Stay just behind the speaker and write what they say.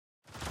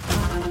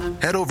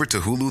Head over to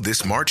Hulu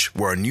this March,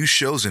 where our new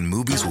shows and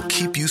movies will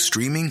keep you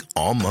streaming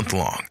all month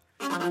long.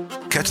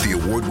 Catch the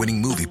award-winning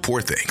movie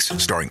Poor Things,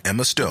 starring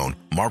Emma Stone,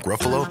 Mark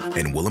Ruffalo,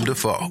 and Willem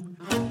Dafoe.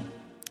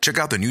 Check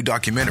out the new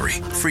documentary,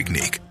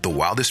 Freaknik, The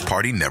Wildest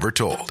Party Never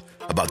Told,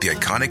 about the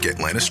iconic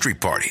Atlanta Street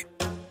Party.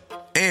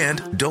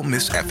 And don't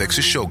miss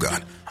FX's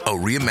Shogun, a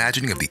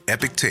reimagining of the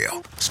epic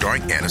tale,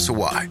 starring Anna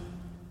Sawai.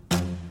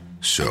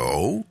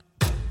 So,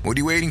 what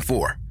are you waiting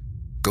for?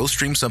 Go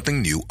stream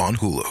something new on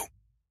Hulu.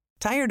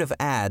 Tired of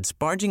ads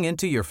barging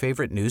into your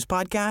favorite news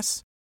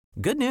podcasts?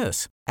 Good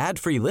news.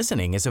 Ad-free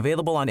listening is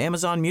available on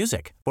Amazon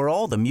Music for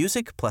all the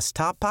music plus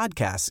top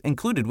podcasts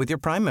included with your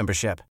Prime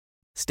membership.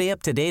 Stay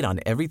up to date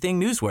on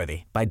everything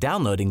newsworthy by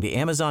downloading the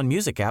Amazon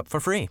Music app for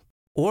free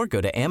or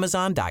go to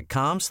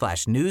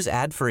amazon.com/news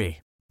ad free.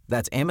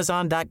 That's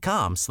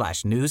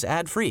amazon.com/news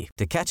ad free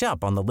to catch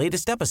up on the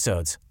latest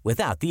episodes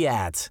without the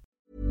ads.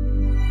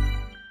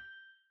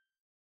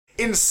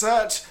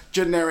 Insert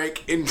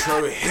generic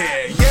intro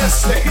here.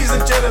 Yes, ladies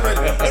and gentlemen,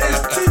 it is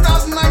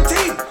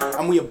 2019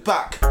 and we are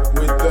back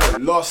with the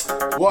Lost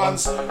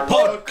Ones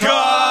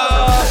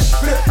podcast.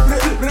 Blip,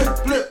 blip,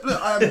 blip, blip,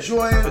 blip. I am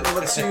joined by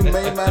the two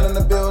main men in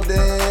the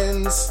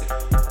buildings,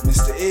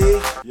 Mr. E.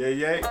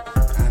 Yeah.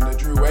 And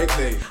Drew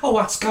Wakely. Oh,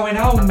 what's going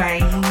on,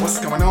 man? What's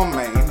going on,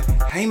 man?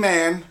 Hey,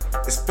 man.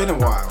 It's been a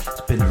while.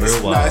 It's been a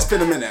real while. No, it's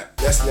been a minute.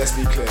 Let's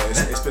be clear.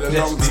 It's been a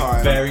long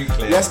time. Very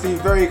clear. Let's be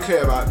very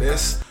clear about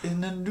this.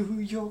 In a New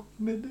York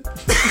minute.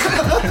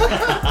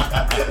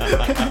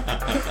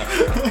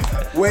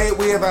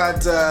 We have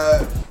had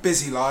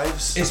busy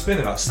lives. It's been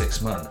about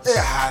 6 months. It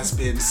has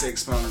been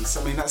 6 months.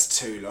 I mean, that's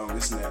too long,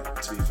 isn't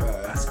it? To be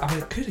fair. I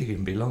mean, it could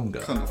even be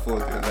longer. Can't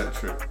afford the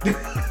electric.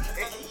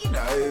 You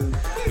know,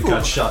 We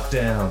got shut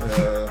down.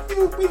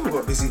 we've all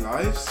got busy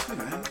lives, you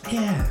know.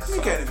 Yeah.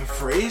 We're getting it for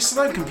free, so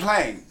don't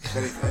complain, if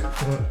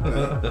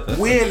anything.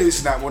 We're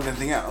losing out more than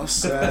anything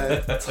else.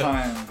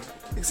 Time.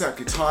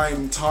 Exactly,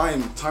 time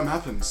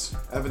happens,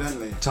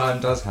 evidently. Time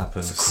does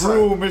happen.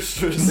 Cruel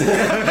mistress.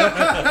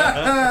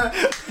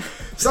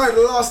 So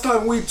the last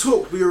time we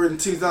talked, we were in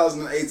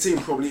 2018,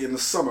 probably in the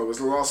summer, was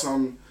the last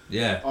time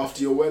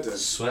after your wedding.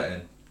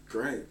 Sweating.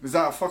 Great. Was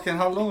that fucking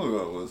how long ago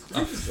it was?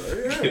 So,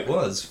 yeah. It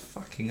was.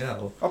 Fucking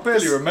hell. I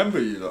barely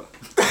remember you though.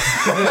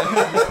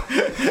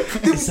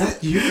 Is that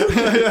you?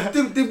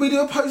 Did we do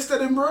a post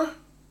Edinburgh?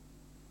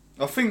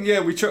 I think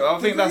I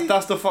think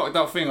that's the fucked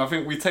up thing. I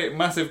think we take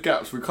massive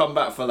gaps. We come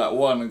back for that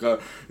one and go,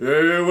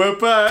 yeah, we're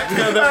back.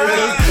 And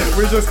then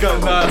we just go,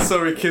 nah,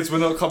 sorry kids, we're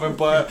not coming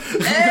by.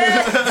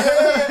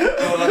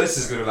 Oh, this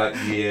is gonna be like,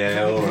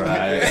 yeah, all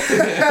right.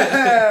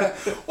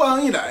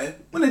 Well, you know,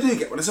 when they do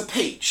get one, it's a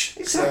peach.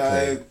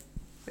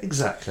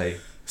 Exactly.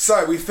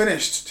 So we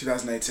finished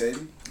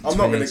 2018. I'm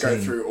not going to go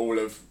 2018. through all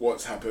of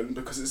what's happened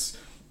because it's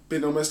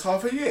been almost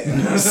half a year.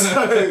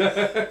 So,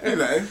 you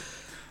know.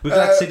 We're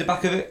glad to see the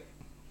back of it.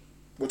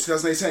 What,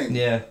 2018?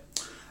 Yeah.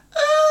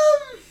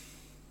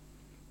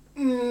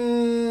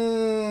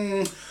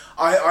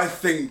 I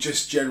think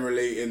just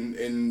generally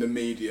in the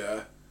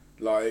media,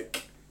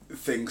 like,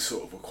 things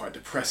sort of were quite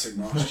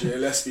depressing last year,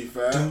 let's be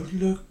fair. Don't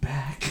look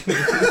back.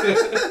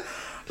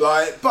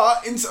 Like,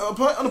 but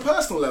on a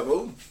personal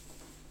level,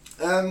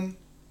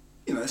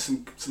 you know,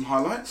 some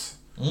highlights,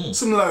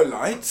 some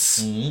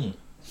lowlights,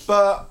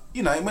 but,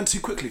 you know, it went too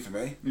quickly for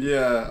me.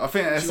 Yeah, I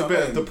think it's Do you a know what bit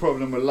I of mean? the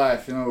problem with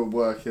life, you know, with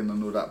working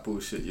and all that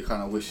bullshit. You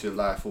kind of wish your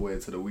life away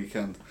to the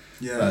weekend.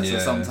 Yeah. So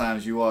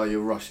sometimes you're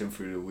rushing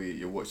through the week,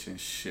 you're watching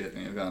shit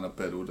and you're going to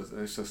bed all the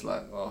time. It's just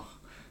like, oh.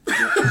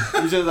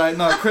 You're just like,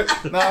 no,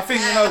 I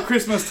think, you know,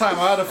 Christmas time,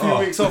 I had a few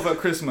weeks off at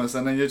Christmas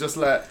and then you're just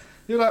like,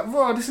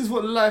 bro, this is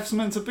what life's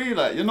meant to be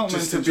like. You're not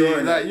Just meant to be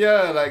enjoying like,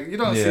 like you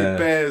don't see Yeah.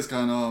 bears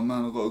going, oh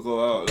man, I've got to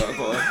go out. Like,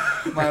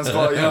 man's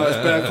got, you know, it's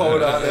bare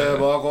cold out there,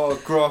 but I've got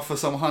to graft for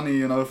some honey,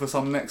 you know, for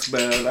some next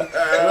bear. Like,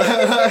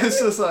 it's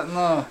just like,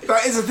 no.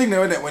 That is the thing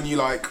though, isn't it? When you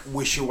like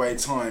wish away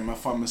time, I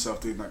find myself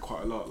doing that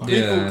quite a lot.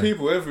 Like,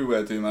 People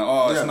everywhere do, man.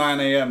 Oh, it's 9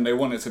 a.m. They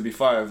want it to be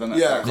 5, and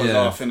Yeah. because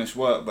I finished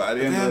work. But at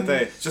the end of the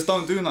day, just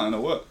don't do nothing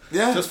at work.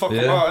 Yeah. Just fuck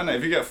about, innit?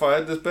 If you get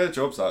fired, there's bare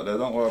jobs out there.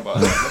 Don't worry about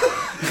it.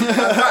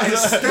 that is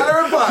stellar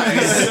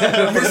advice,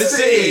 Mr.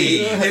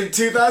 E, in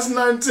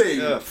 2019.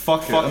 Yeah,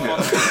 fuck it.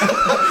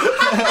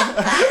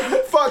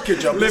 Fuck your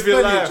job. Live There's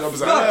your plenty life. of jobs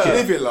Fuck out there. it.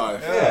 Live your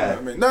life. Yeah.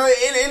 I mean, no,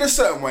 in a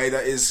certain way,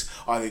 that is,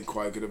 I think,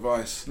 quite good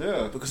advice.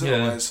 Yeah. Because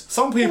otherwise,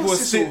 Some people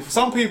what's this all for?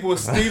 some people are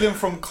stealing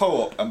from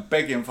Co-op and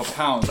begging for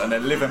pounds, and they're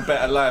living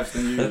better lives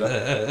than you.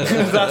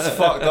 That's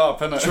fucked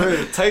up, isn't it?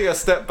 True. Take a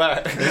step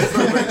back.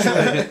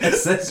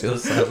 Assess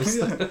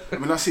yourselves. I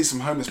mean, I see some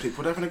homeless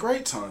people, they're having a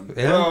great time.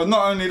 Yeah. Well,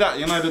 not only that,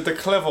 you know, the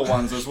clever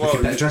ones as well.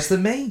 Better dressed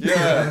than me.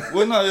 Yeah,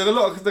 well, no, a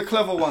lot of the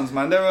clever ones,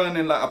 man, they're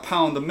earning like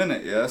 £1 a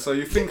minute, yeah? So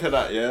you think of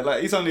that, yeah?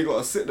 Like, he's only got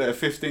to sit there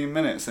 15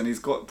 minutes and he's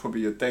got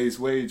probably a day's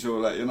wage or,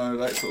 like, you know,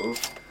 like, sort of...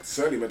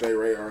 Certainly my day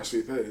rate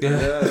RSVP.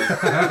 Yeah.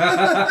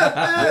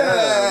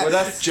 Well,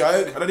 that's a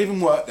joke. I don't even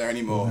work there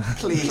anymore.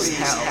 Please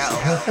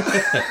help.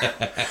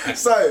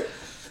 So,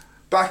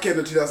 back in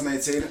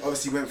 2018,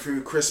 obviously went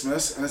through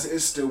Christmas, and as it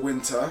is still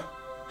winter,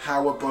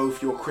 how were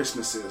both your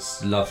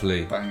Christmases?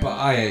 Lovely. Bang. But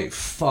I ate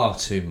far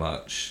too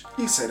much.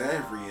 You say that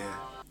every year.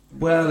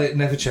 Well, it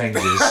never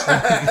changes.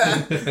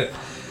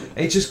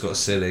 It just got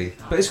silly.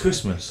 But it's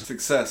Christmas.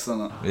 Success, isn't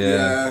it?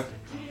 Yeah.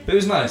 But it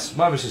was nice.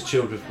 Mine was just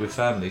chilled with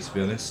family, to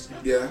be honest.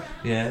 Yeah.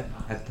 Yeah.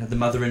 Had the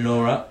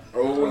mother-in-law up.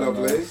 Oh,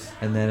 lovely.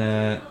 And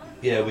then,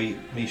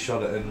 me,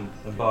 Charlotte and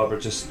Barbara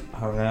just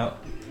hung out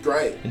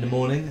Great. in the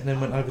morning and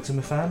then went over to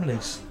my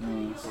family's.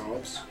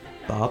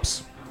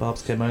 Barbs.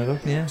 Barbs came over,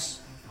 yeah.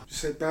 Did you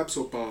say Babs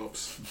or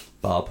Barbs?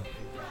 Barb.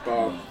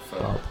 Barb.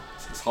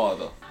 It's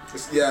harder.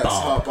 It's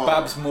hard Barb.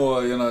 Babs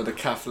more, the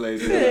calf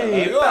lady.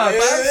 Hey,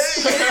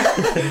 Babs.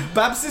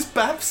 Babs is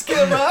Babs,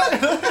 get right.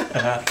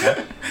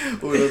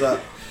 All of that.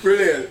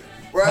 Brilliant.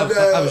 Well,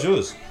 How was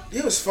yours? Yeah,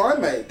 it was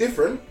fine, mate.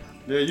 Different.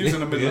 Yeah, you was in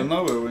the middle of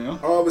nowhere, weren't you?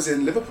 I was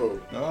in Liverpool.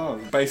 Oh,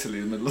 basically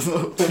in the middle of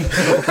nowhere.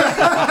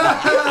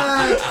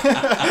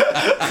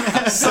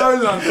 So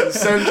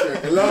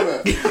London-centric. I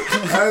love it.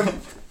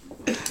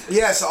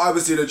 So I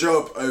was doing a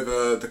job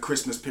over the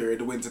Christmas period,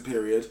 the winter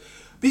period,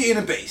 being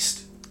a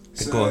beast.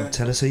 So Go on,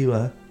 tell us who you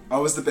were. I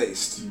was the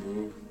beast,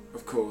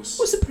 of course.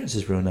 What's the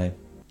prince's real name?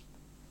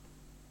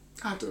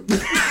 Adam.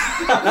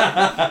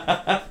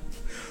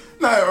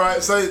 No,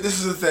 right, so this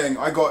is the thing.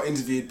 I got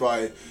interviewed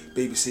by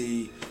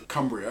BBC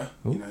Cumbria.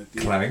 Ooh,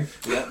 clang.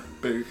 Yeah.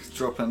 Big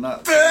dropping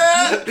that.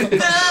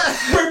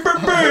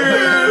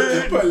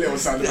 Put a little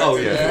sound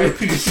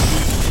effect in there.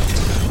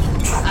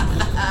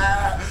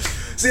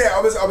 So yeah,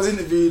 I was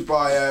interviewed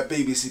by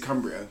BBC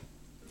Cumbria.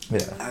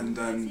 Yeah. And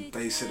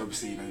they said,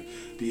 obviously,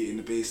 Beauty and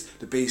the Beast.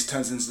 The Beast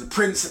turns into the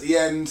Prince at the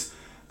end.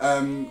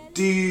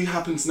 Do you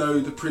happen to know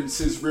the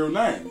Prince's real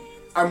name?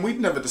 And we'd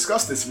never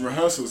discussed this in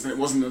rehearsals, and it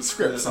wasn't in the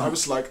script. So I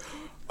was like,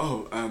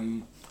 you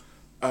can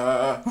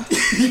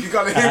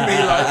kind of hear me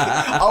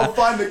I'll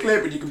find the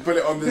clip and you can put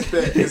it on this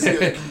bit because you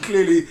can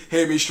clearly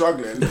hear me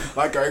struggling,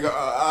 going,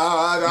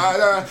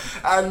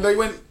 and they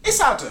went, it's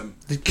Adam.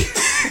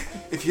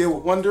 If you're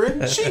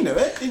wondering, she knew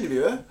it,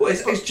 interviewer. What,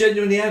 it's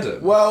genuinely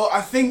Adam? Well,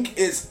 I think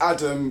it's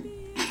Adam,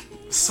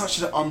 such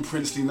an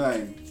unprincely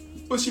name.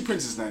 What's your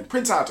prince's name?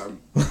 Prince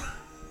Adam. Do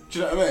you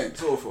know what I mean?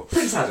 It's awful.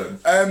 Prince Adam?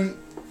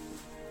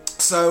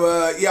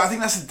 I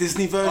think that's a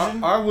Disney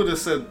version. I would have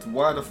said,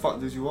 why the fuck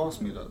did you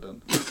ask me that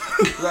then?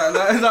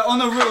 like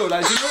on a real, do you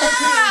know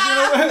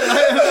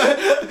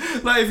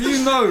what if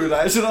you know, do you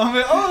know what I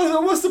mean?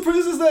 Oh, what's the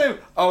prince's name?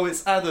 Oh,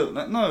 it's Adam.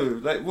 No,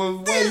 well,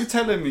 why are you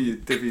telling me, you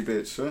divvy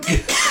bitch? Right?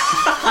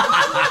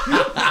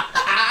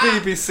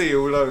 BBC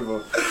all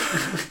over.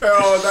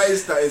 Oh, that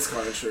is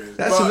kind of true.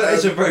 That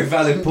is a very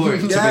valid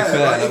point, to be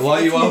fair.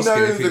 Why are you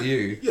asking if it's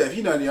you? Yeah, if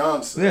you know the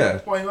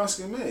answer, why are you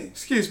asking me?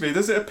 Excuse me,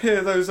 does it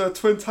appear those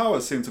twin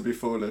towers seem to be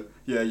falling?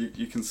 Yeah,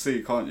 you can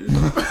see, can't you?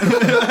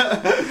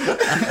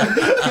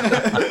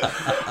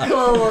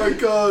 Oh my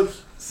god.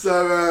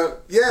 So,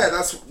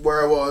 that's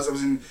where I was. I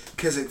was in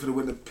Keswick for the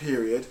winter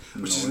period,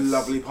 which is a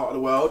lovely part of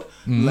the world.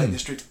 Lake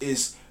District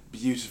is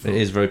beautiful. It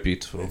is very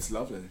beautiful. It's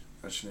lovely.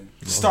 Actually,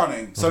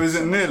 stunning. So is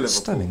it near Liverpool?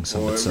 Stunning,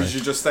 some or would was say.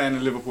 you just staying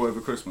in Liverpool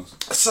over Christmas?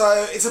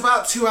 So it's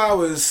about 2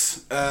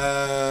 hours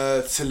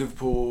to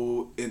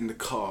Liverpool in the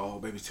car,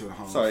 or maybe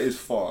 2.5. So it is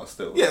far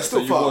still. Yeah, it's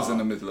still so far. You was in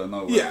the middle of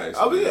nowhere. Yeah,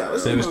 basically.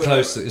 So it was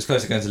close. It was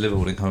close to going to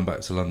Liverpool and coming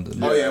back to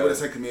London. Oh yeah, it would have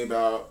taken me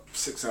about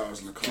 6 hours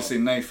in the car. Did you see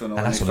Nathan or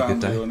And any that's on a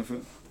good family day. or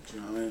anything? Do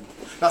you know what I mean?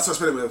 That's what I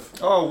spent it with.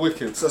 Oh,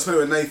 wicked. So I spent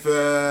it with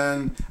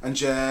Nathan and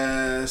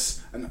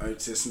Jess and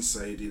Otis and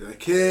Sadie, their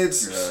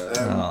kids.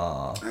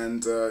 Yeah.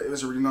 And it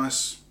was a really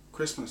nice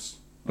Christmas.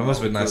 It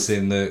must have been nice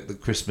seeing the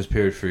Christmas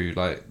period through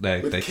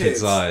their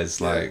kids' eyes.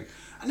 And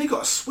they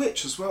got a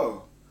Switch as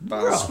well.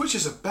 The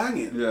Switches are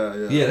banging.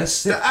 Yeah, that's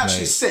sick. They're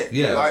actually sick.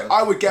 Yeah,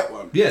 I would get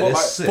one. Yeah, they're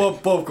sick.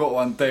 Bob got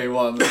one day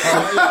one. Of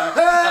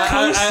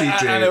course he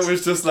did. And it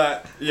was just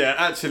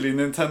actually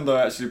Nintendo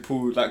actually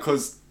pulled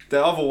because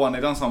the other one they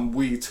done some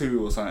Wii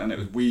 2 or something, and it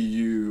was Wii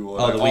U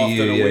or the Wii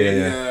U,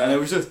 Wii. And it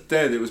was just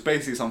dead. It was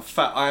basically some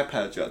fat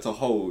iPad you had to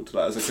hold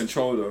as a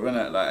controller,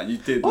 innit? And you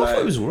did I thought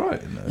it was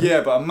alright.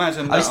 Yeah, but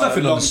imagine that it's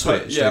nothing on the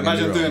Switch. Yeah,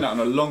 imagine doing that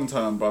on a long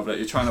term, bruv.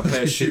 You're trying to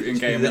play a shooting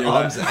game and you're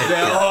arms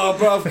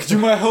bruv, could you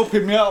mind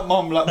helping me out,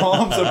 mum? My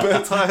arms are a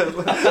bit tired.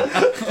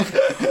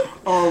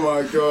 Oh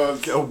my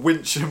god. Get a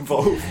winch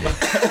involved.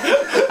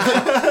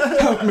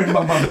 Help me,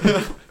 mum.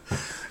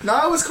 No,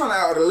 I was kind of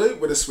out of the loop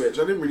with the Switch.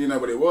 I didn't really know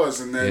what it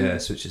was, and then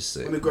Switch is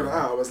sick. when they got it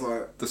out, I was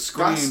like, the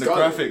screen, the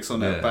graphics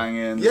on it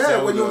banging.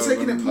 Yeah, when you're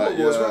taking it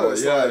portable as well,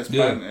 it's it's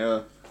banging.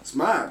 Yeah. It's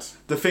mad.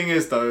 The thing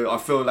is, though, I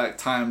feel like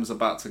time's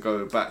about to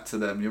go back to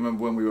them. You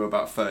remember when we were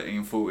about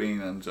 13, 14,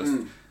 and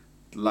just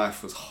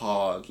life was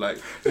hard. Like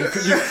you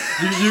just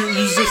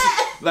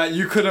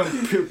you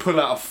couldn't pull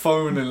out a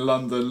phone in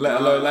London,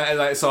 let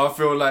alone so I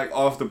feel like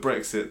after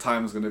Brexit,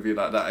 time's gonna be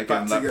like that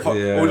again.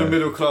 All the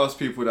middle class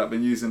people that have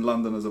been using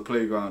London as a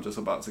playground just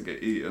about to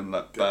get eaten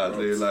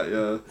badly.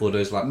 All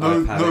those no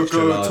iPad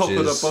go on top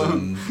of the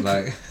bone.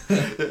 And,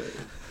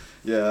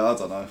 yeah, I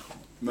don't know.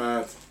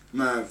 Mad.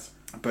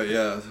 But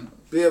yeah,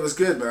 it was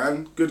good,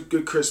 man.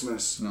 Good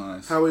Christmas.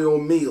 Nice. How were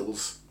your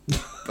meals?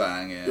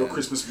 Banging. Your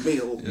Christmas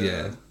meal.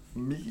 yeah.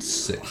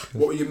 Sick.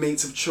 What were your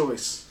meats of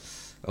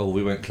choice? Oh,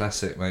 we went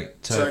classic,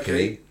 mate.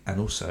 Turkey. And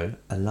also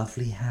a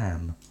lovely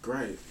ham.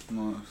 Great.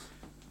 Nice.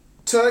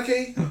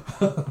 Turkey,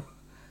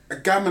 a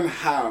gammon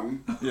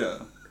ham Yeah.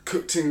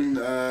 cooked in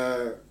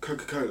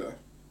Coca-Cola.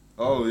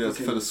 Oh, yeah,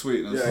 for the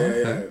sweetness.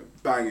 Yeah.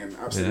 Banging,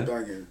 absolutely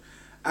banging.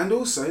 And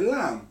also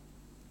lamb.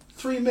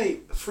 Three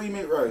meat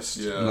roast.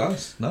 Yeah.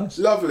 Nice.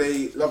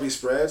 Lovely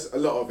spread, a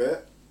lot of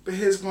it. But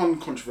here's one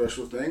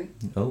controversial thing.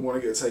 Oh. I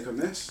want to get a take on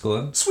this. Go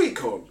on. Sweet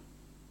corn.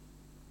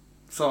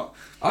 So,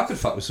 I could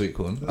fuck with sweet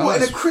corn.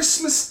 What, in a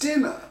Christmas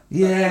dinner?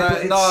 Yeah, no,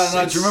 but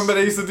no. Do you remember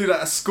they used to do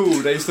that at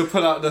school? They used to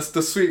pull out the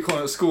sweet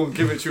corn at school and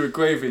give it to you with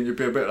gravy, and you'd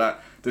be a bit like,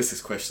 this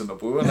is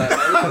questionable.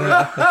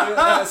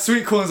 Like,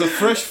 sweet corn's a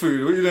fresh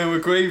food. What are you doing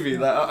with gravy?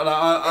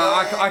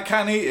 I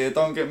can eat it.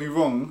 Don't get me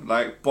wrong.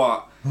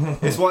 But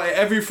it's what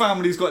every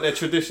family's got their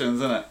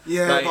traditions, isn't it?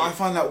 Yeah, but I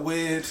find that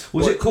weird.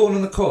 Was it corn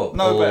on the cob?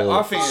 No, but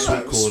I think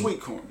Sweet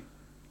corn.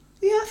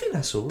 Yeah, I think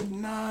that's all.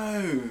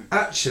 No.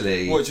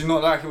 Actually... What, do you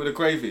not like it with a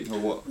gravy, or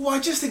what? Well, I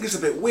just think it's a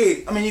bit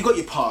weird. I mean, you got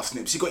your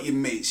parsnips, you got your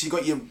meats, you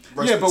got your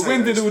roast Yeah, but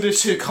when did all this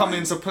potatoes, shit come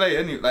into play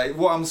anyway? Like,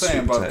 what I'm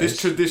saying, Sweet bro, this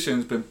potatoes.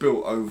 tradition's been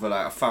built over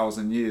like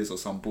 1,000 years or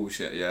some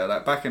bullshit, yeah?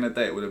 Like, back in the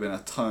day, it would have been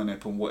a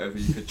turnip and whatever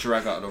you could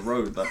drag out of the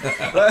road. Like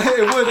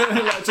it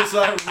wouldn't, just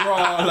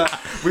raw,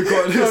 we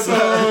got this,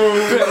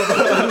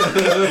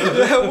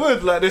 yeah, it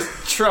would, this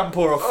tramp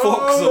or a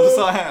fox or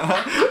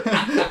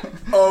something.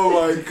 Oh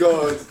my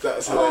god,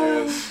 that's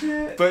hilarious.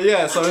 Shit. But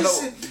yeah, so... No,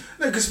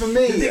 because for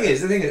me... The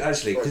thing is,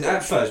 actually, because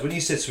at first, when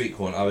you said sweet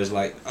corn, I was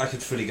like, I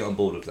could fully get on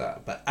board with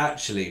that. But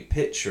actually,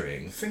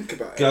 picturing... Think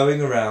about it. Going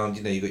around,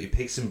 you got your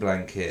pigs and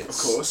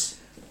blankets. Of course.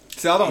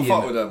 See, I don't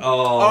fuck with them.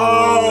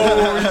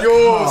 Oh,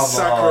 you're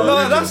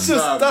sacrilegious.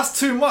 No, that's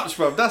too much,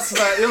 bro. That's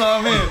like, you know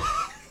what I mean?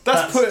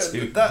 That's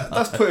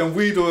putting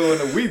weed oil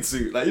in a weed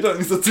suit. Like, you don't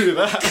need to do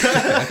that.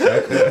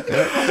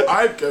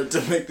 I'm going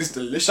to make this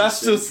delicious.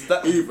 That's just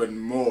that. Even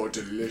more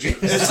delicious.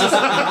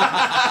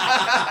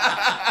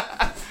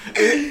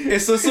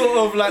 It's a sort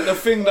of like the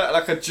thing that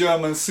like a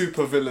German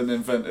supervillain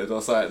invented or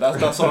something.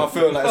 That's what I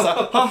feel like. It's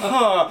like,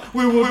 ha,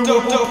 we will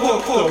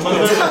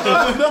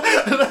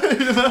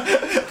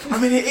I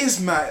mean, it is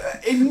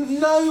mad. In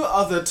no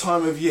other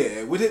time of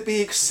year would it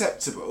be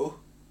acceptable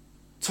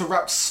to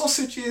wrap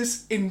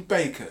sausages in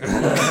bacon.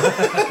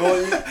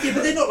 Yeah,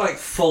 but they're not like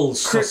full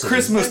sausages.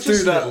 Christmas do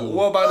that. Little...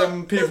 What about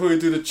them people who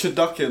do the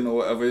turducken or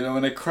whatever?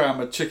 When they cram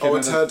a chicken. Oh, a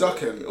in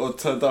turducken. Or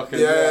turducken.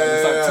 Yeah.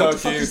 It's like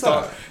turkey.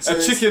 So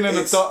a chicken in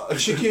a duck. A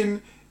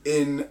chicken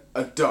in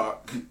a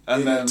duck. And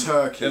in then a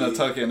turkey. In a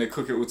turkey, and they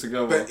cook it all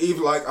together. But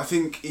even I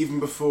think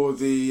even before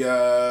the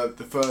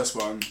first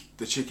one,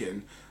 the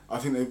chicken. I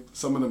think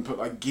some of them put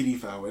like guinea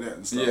fowl in it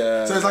and stuff.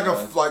 Yeah. So it's like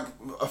a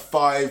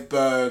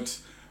 5-bird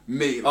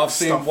meat. I've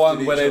seen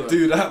one where they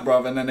do that,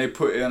 bruv, and then they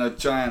put it in a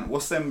giant.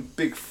 What's them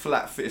big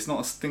flat fish? It's not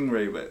a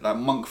stingray, but like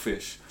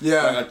monkfish.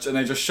 Yeah. And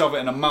they just shove it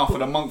in the mouth of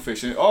the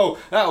monkfish, and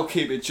that'll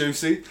keep it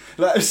juicy.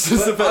 Like it's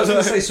just But I was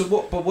about. going to say, so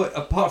what?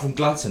 Apart from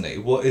gluttony,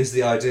 what is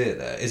the idea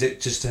there? Is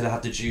it just to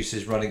have the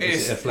juices running into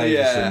their flavours?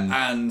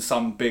 Yeah, and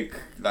some big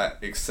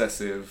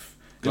excessive.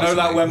 You know,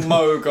 Gluttony. like when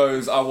Mo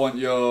goes, I want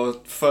your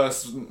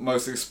first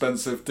most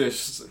expensive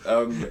dish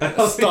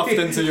stuffed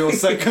into your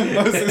second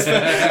most expensive.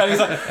 And he's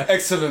like,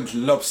 excellent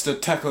lobster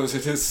tacos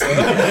it is, sir.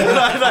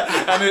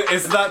 And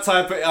it's that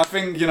type of, I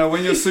think,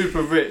 when you're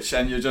super rich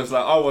and you're just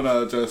like, I want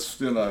to just,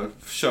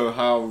 show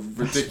how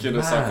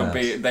ridiculous I can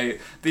be.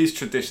 These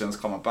traditions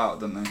come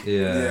about, don't they?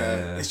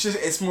 Yeah.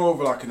 It's more of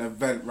like an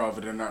event rather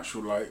than an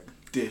actual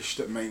dish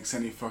that makes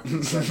any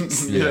fucking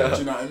sense. Yeah. Do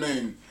you know what I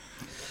mean?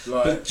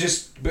 But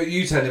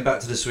you turning back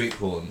to the sweet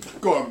corn.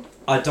 Go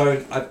on.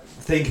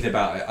 Thinking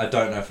about it, I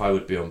don't know if I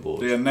would be on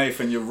board. Yeah,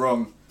 Nathan, you're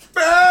wrong.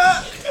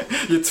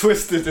 You're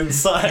twisted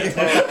inside.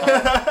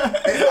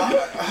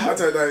 I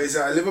don't know. Is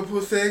that a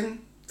Liverpool thing?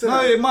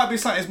 No, it might be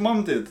something his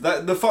mum did.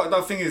 The fucked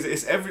up thing is,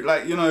 it's every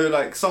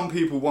some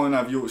people won't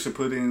have Yorkshire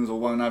puddings or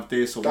won't have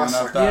this or won't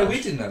have that. Yeah,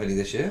 we didn't have any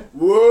this year.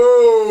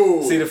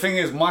 Whoa! See, the thing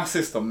is, my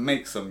sister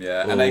makes them,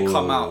 and they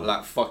come out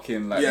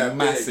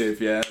massive,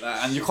 big.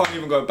 and you can't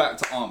even go back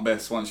to Aunt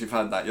Bess once you've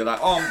had that. You're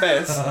like, Aunt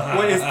Bess,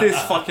 what is this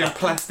fucking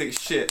plastic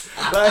shit?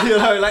 They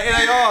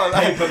are.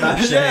 Paper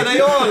mache. Yeah, they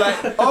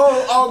are.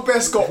 Oh, Aunt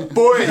Bess got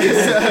boys.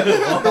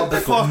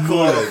 Fuck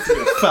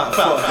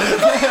off.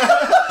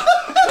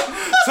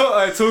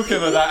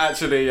 Talking of that,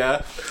 actually,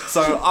 yeah.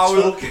 So I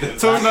was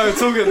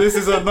talking. This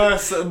is a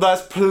nice,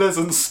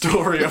 pleasant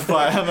story of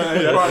mine.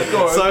 Yeah. Right,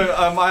 go on. So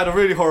I had a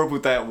really horrible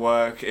day at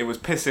work. It was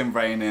pissing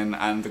raining,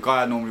 and the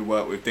guy I normally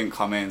work with didn't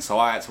come in, so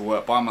I had to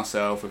work by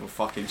myself with a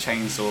fucking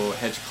chainsaw,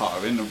 hedge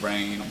cutter in the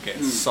rain. I'm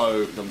getting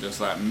soaked. I'm just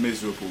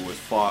miserable as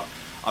fuck.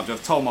 I've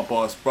just told my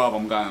boss, bruv,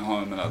 I'm going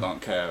home, and I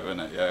don't care,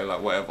 innit? Yeah,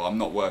 whatever. I'm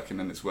not working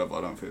in this weather.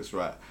 I don't think it's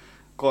right.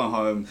 Going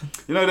home,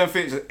 them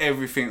things,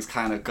 everything's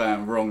kind of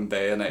going wrong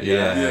there, innit?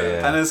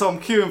 Yeah. And then so I'm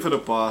queuing for the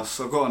bus.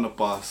 I got on the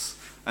bus,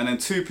 and then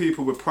 2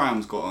 people with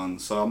prams got on.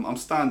 So I'm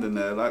standing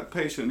there,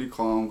 patiently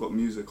calm, got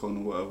music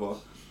on or whatever.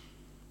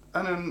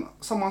 And then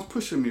someone's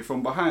pushing me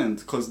from behind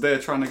because they're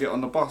trying to get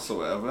on the bus or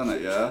whatever,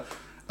 innit? Yeah.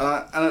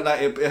 And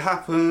like it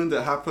happened.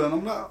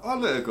 I'm like, I'll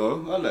let it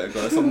go.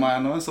 It's a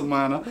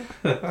minor.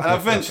 And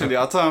eventually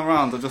I turned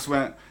around and just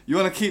went, you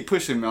want to keep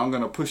pushing me? I'm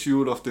going to push you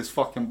all off this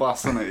fucking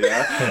bus, innit,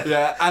 yeah?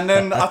 Yeah. And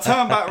then I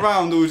turned back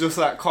round, all just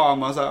like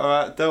calm. I was like,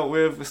 alright, dealt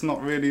with. It's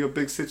not really a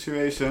big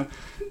situation.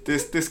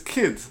 This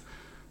kid,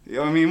 you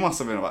know what I mean, he must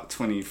have been about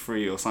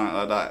 23 or something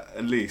like that,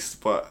 at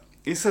least. But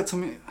he said to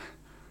me,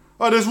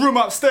 oh, there's room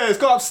upstairs,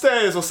 go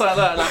upstairs, or something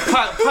like that,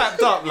 like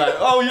piped up, like,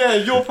 oh yeah,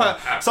 you're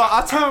piped. So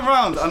I turned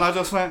around and I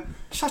just went,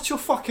 shut your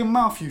fucking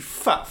mouth, you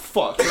fat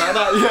fuck, like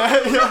that,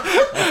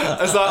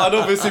 yeah. It's like, I'd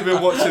obviously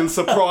been watching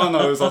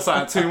Sopranos or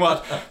something too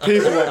much.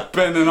 People were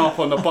bending up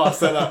on the bus,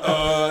 they're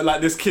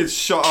like this kid's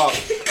shut up.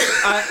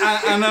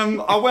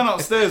 And I went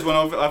upstairs when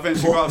I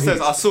eventually got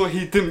upstairs. I saw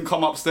he didn't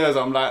come upstairs.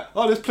 I'm like,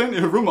 oh, there's plenty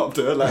of room up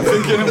there, like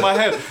thinking in my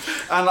head.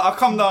 And I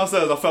come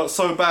downstairs, I felt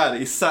so bad.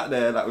 He sat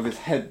there like with his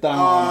head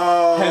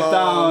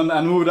down,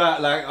 and all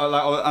that,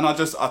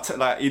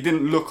 like he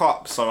didn't look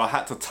up, so I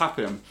had to tap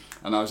him.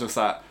 And I was just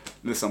like,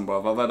 listen,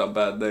 bruv, I've had a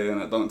bad day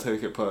and don't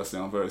take it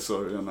personally, I'm very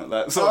sorry, and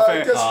that sort of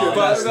thing.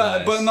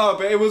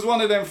 But it was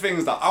one of them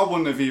things that I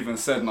wouldn't have even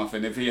said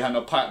nothing if he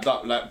hadn't piped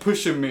up, like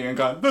pushing me and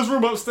going, there's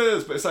room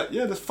upstairs. But it's like,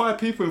 yeah, there's 5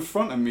 people in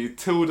front of me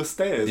till the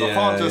stairs. I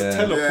can't just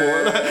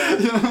teleport. Like,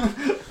 you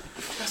know?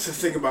 That's the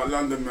thing about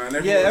London, man.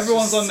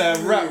 Everyone's on their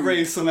rat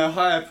race and their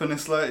hype, and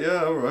it's like,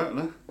 yeah,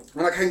 alright.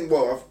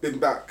 I've been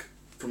back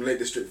from Lake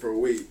District for a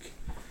week,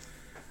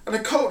 and the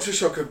culture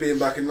shock of being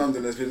back in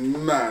London has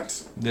been mad.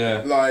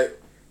 Yeah. Like,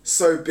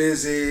 so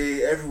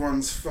busy,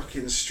 everyone's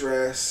fucking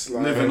stressed.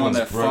 Like, living on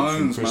their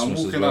phones, man,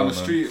 walking down the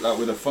street like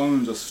with a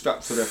phone just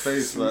strapped to their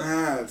face. Like.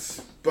 Mad.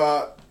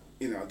 But,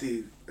 you know, I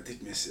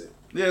did miss it.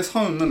 Yeah, it's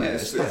home, isn't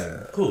it?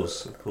 Of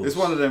course. It's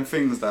one of them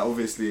things that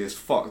obviously is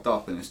fucked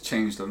up and it's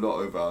changed a lot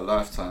over our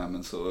lifetime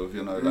and sort of,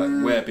 you know,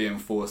 like we're being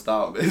forced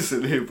out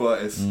basically,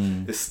 but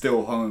it's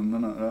still home,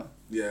 isn't it?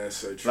 Yeah,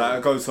 so true. Like I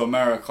go to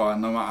America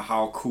and no matter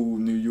how cool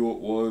New York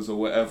was or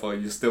whatever,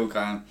 you're still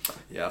going,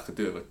 yeah, I could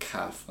do it with a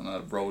calf and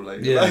a roll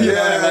later. Yeah, like,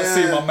 I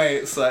see my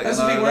mates. Like, that's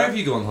the thing, wherever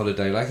you go on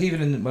holiday, like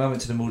even when I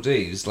went to the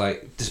Maldives,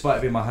 like despite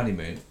it being my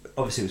honeymoon,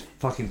 obviously it was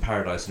fucking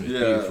paradise and it was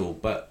beautiful,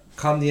 but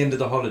come the end of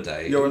the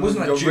holiday, it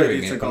wasn't like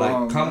during it, but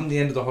like come the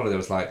end of the holiday, I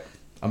was like,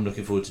 I'm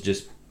looking forward to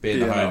just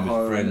being at home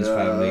with friends,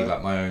 family,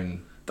 like my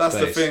own. That's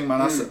space. the thing,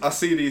 man. I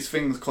see these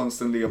things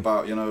constantly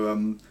about, you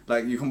know,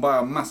 like you can buy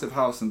a massive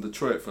house in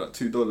Detroit for like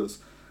 $2,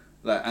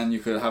 like, and you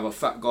could have a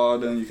fat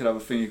garden. You could have a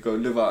thing. You could go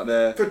live out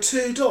there for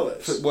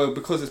 $2. Well,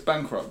 because it's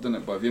bankrupt, isn't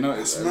it, bruv? You know,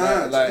 it's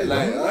mad.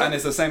 And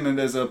it's the same. And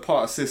there's a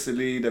part of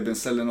Sicily. They've been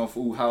selling off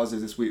all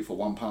houses this week for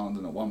 £1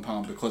 and at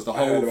 £1 because the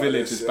whole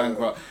village is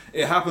bankrupt.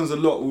 It happens a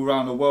lot all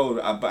around the world.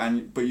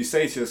 But you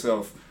say to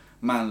yourself,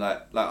 man,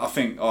 like I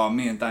think, oh,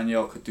 me and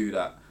Danielle could do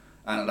that.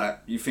 And like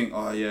you think,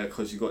 oh yeah,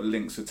 because you got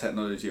links with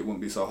technology, it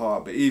wouldn't be so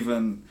hard. But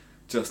even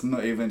just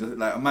like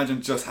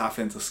imagine just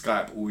having to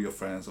Skype all your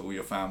friends or all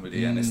your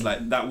family, and it's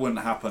like that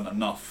wouldn't happen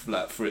enough,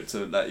 like for it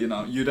to, like, you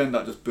know, you'd end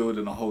up just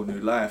building a whole new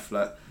life.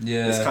 Like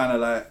it's kind of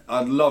like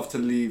I'd love to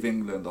leave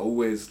England. I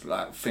always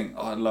like think,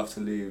 oh, I'd love to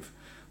leave.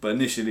 But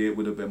initially it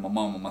would have been my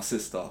mum and my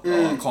sister.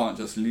 Oh, I can't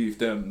just leave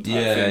them. Type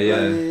thing,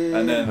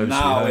 like. And then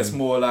now it's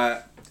more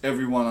like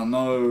everyone I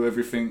know,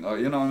 everything,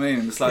 you know what I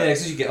mean? It's like,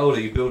 as you get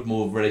older, you build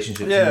more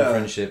relationships and more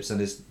friendships,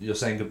 and you're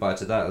saying goodbye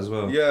to that as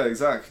well. Yeah,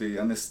 exactly.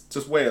 And it's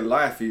just way of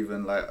life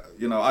even. Like,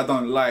 you know,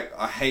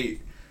 I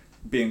hate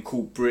being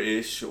called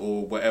British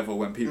or whatever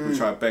when people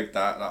try to beg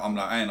that. Like, I'm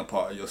like, I ain't a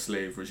part of your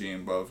slave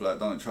regime, bro. Like,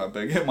 don't try to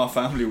beg it. My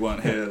family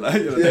weren't here.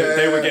 Like, you know,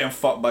 they were getting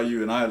fucked by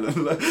you in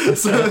Ireland. Like,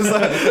 so it's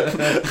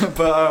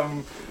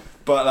like,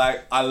 but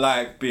like I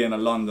like being a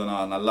Londoner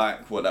and I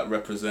like what that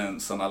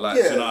represents, and I like,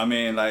 you know what I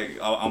mean? Like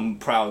I'm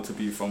proud to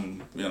be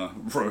from, you know,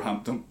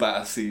 Roehampton,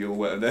 Battersea or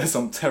whatever. There's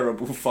some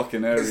terrible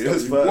fucking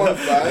areas, but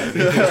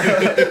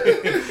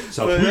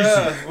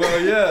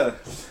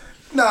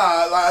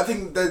Nah, like I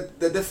think there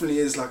definitely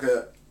is like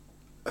a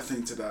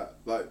thing to that.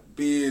 Like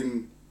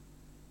being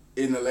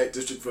in the Lake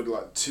District for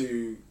like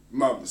 2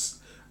 months,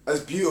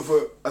 as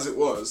beautiful as it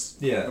was,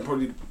 and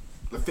probably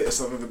the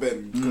fittest I've ever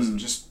been because of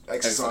just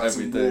exercise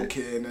and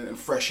walking and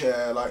fresh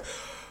air. Like,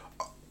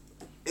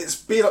 it's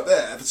been up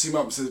there for 2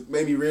 months has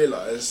made me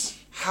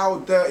realise how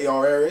dirty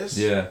our area is.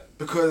 Yeah.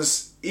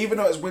 Because even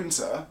though it's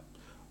winter,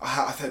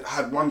 I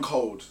had one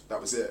cold,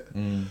 that was it.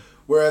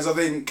 Whereas I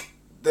think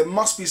there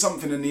must be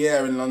something in the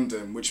air in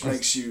London which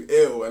makes you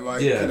ill, and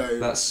like, you know,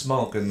 that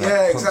smog and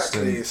that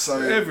exactly.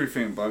 So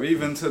everything, bruv.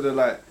 Even to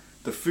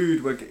the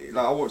food.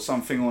 Like I watched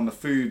something on the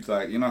food,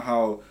 like, you know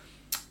how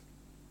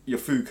your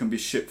food can be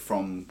shipped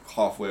from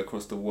halfway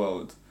across the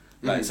world.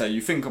 Like, so you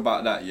think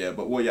about that,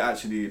 but what you're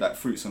actually, like,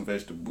 fruits and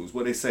vegetables,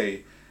 what they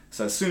say,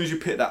 so as soon as you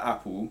pick that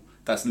apple,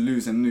 that's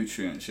losing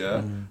nutrients,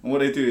 and what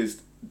they do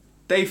is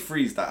they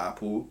freeze that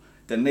apple,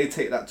 then they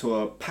take that to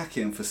a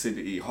packing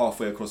facility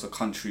halfway across a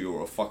country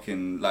or a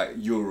fucking, like,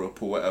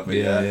 Europe or whatever,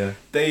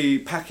 They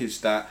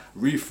package that,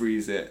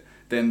 refreeze it,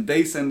 then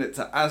they send it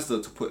to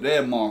Asda to put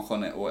their mark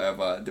on it or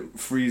whatever,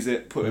 freeze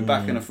it, put it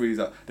back in the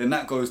freezer, then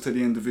that goes to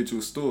the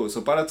individual stores.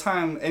 So by the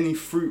time any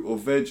fruit or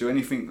veg or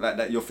anything like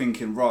that, you're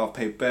thinking, rah, I've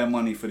paid bare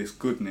money for this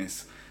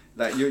goodness.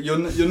 Like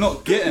you're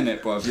not getting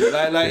it, bro.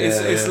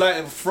 It's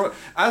like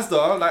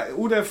Asda, like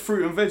all their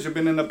fruit and veg have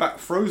been in the back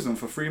frozen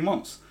for 3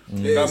 months.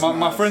 Like,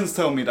 my friends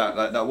tell me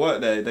that work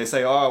there. They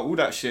say, all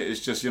that shit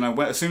is just,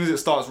 as soon as it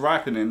starts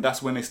ripening,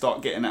 that's when they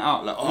start getting it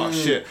out. Like,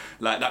 shit,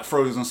 like that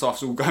frozen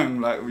stuff's all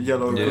going like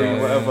yellow,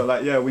 green, whatever.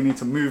 Like, we need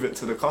to move it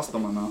to the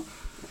customer now.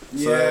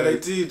 Yeah, they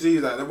do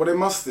that. Well, they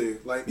must do.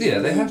 Like,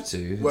 they have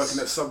to. Working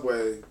at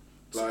Subway.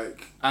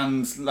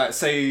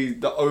 Say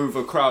the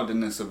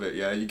overcrowdedness of it,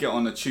 you get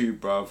on the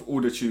tube, bruv, all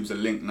the tubes are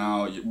linked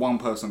now, one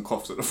person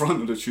coughs at the front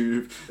of the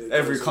tube,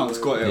 every cunt's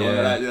got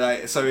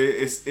it, so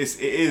it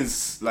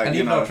is like, and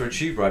even after a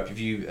tube ride, if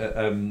you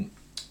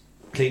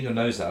clean your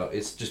nose out,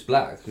 it's just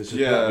black, it's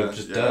just black with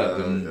just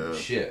dirt and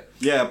shit.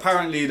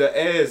 Apparently the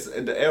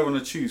air on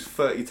the tube's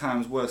 30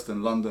 times worse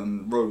than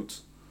London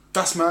roads.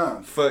 That's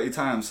mad. 30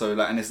 times, so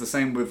and it's the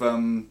same with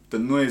the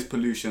noise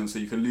pollution, so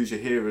you can lose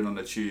your hearing on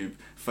the tube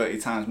 30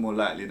 times more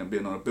likely than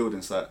being on a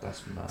building site.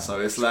 That's mad. So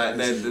it's like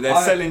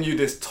they're selling you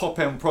this top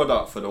end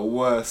product for the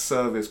worst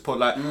service.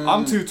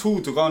 I'm too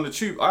tall to go on the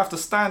tube. I have to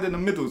stand in the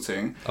middle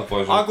thing.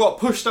 I got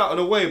pushed out of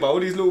the way by all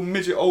these little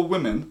midget old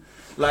women.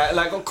 Like,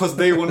 because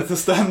they wanted to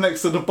stand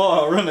next to the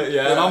bar, innit?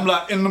 And I'm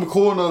like in the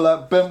corner,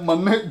 like bent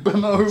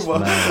over,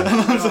 and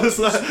I'm just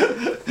like.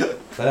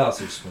 They are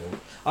too small.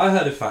 I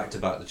heard a fact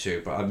about the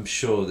tube, but I'm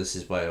sure this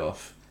is way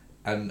off.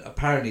 And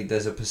apparently,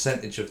 there's a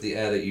percentage of the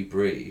air that you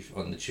breathe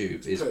on the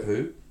tube is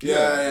poo.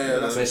 Yeah.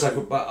 That's it's like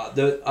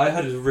I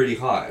heard it was really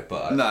high,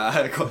 but I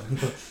heard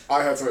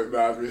something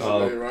mad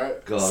recently,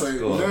 right? God, so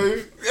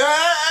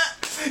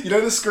you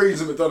know the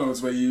screens at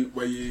McDonald's where you.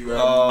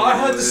 I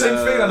heard the same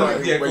thing.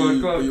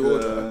 Where you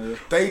order.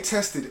 They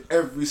tested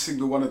every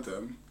single one of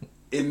them.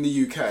 In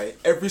the UK,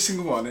 every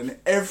single one, and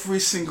every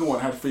single one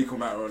had fecal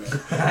matter on it.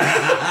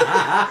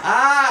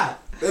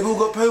 They've all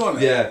got poo on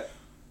it. Yeah.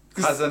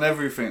 As in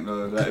everything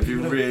though, like if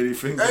you really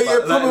think about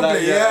it.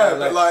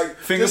 But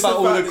think about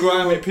all the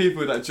grimy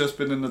people that just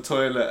been in the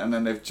toilet and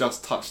then they've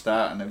just touched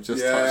that and they've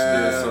just touched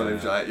this, or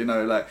they've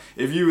like,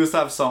 if you was to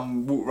have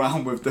some walk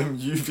around with them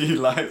UV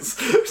lights,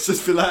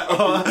 just be like,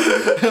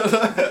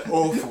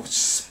 awful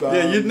sperm.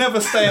 Yeah, you'd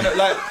never stay in it.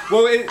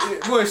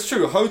 It's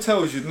true.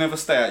 Hotels you'd never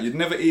stay at. You'd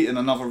never eat in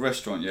another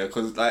restaurant,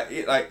 because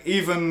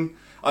even.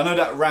 I know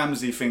that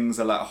Ramsey things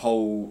are like a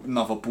whole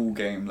another ball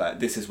game. Like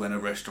this is when a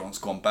restaurant's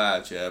gone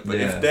bad, But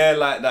if they're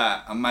like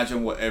that,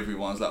 imagine what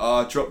everyone's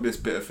like. Drop this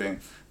bit of thing,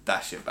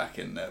 dash it back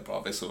in there,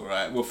 bruv. It's all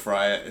right. We'll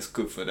fry it. It's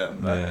good for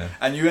them.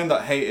 And you end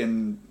up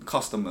hating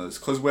customers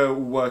because we're all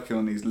working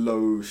on these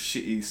low,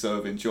 shitty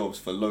serving jobs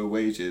for low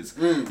wages.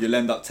 You'll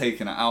end up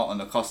taking it out on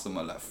the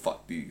customer. Like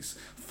fuck these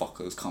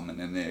fuckers coming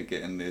in there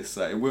getting this.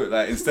 Like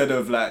instead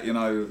of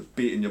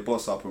beating your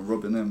boss up and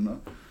robbing them. No?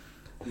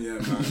 Yeah,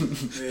 man,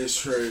 it is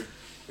true.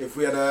 If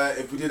we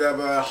did have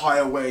a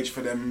higher wage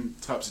for them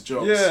types of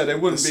jobs, they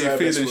wouldn't be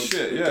feeling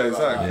shit. Yeah,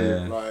 exactly.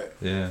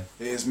 It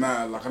is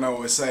mad. Like I know I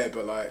always say it,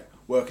 but like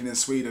working in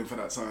Sweden for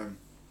that time,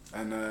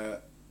 and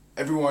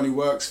everyone who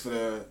works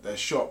for their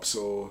shops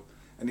or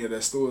any of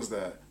their stores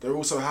there, they're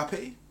also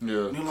happy.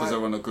 Yeah, because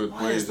they're on a good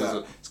wage.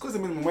 It's because the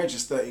minimum wage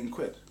is 13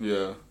 quid.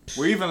 Yeah.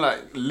 Well, even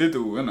like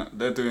Lidl, innit?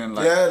 They're doing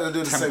like they're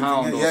doing the same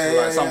 £10 thing.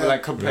 or something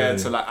like compared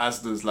to like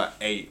Asda's like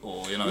 8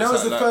 or That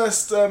was the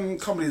first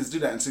company to do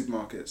that in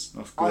supermarkets.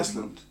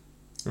 Iceland.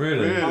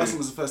 Really? Iceland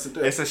was the first to do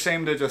it. It's a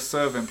shame they're just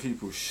serving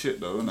people shit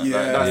though, isn't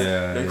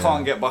it? They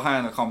can't get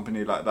behind a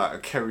company like that, a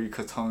Kerry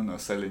Katona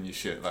selling you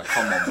shit. Like,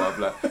 come on, bruv.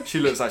 Like, she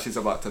looks like she's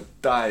about to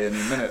die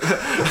any minute.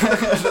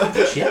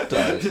 She had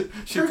died.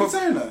 Kerry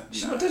Katona?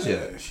 She's not dead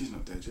yet. She's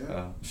not dead yet.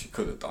 She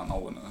could have done, I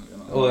wouldn't know.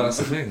 Oh, that's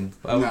the thing.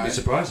 I wouldn't be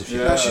surprised if she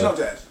No, she's not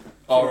dead.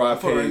 Alright,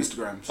 follow her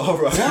Instagram.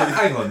 Alright.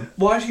 Hang on.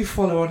 Why do you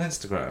follow on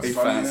Instagram? He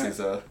fancies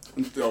her.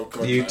 Oh,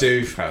 God, you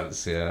do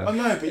fancy her. I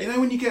know, but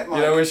when you get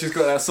like... when she's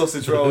got that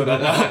sausage roll and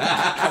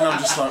I'm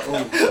just like,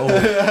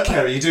 oh,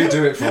 Kerry, you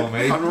do it for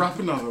me. Unwrap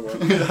another one.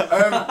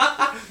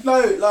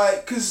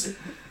 Because...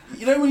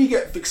 when you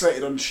get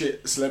fixated on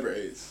shit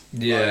celebrities?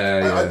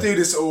 I do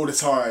this all the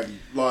time.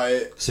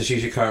 So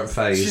she's your current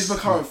fave? She's my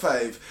current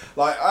fave.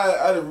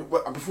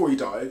 Before he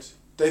died,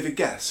 David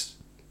Guest.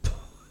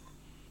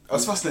 I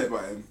was fascinated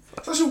by him.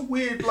 Such a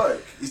weird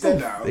bloke. He's dead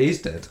now.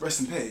 He's dead.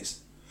 Rest in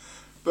peace.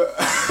 But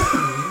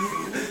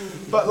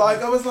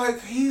I was like,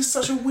 he's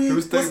such a weird...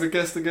 Who's David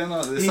Guest again?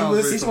 He's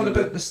one of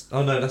the...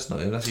 Oh no, that's not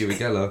him. That's Uri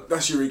Geller.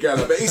 That's Uri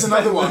Geller, but he's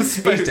another one.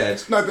 He's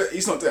dead. No, but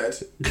he's not dead.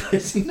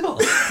 Is he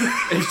not?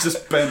 He's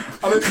just bent.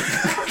 I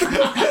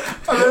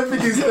don't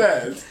think he's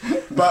dead.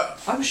 But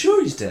I'm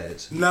sure he's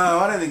dead. No,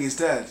 I don't think he's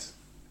dead.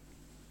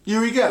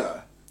 Uri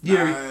Geller?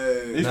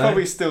 He's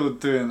probably still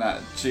doing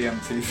that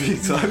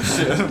GMTV type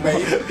shit.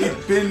 Mate,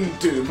 he'd been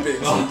doing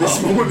bits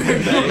this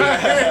morning.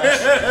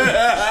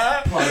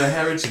 Part of the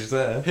heritage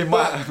there. He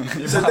might.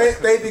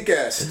 David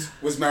Guest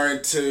was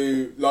married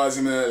to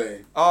Liza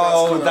Minnelli.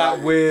 Oh, that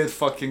like, weird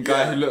fucking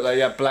guy who looked like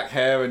he had black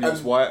hair and he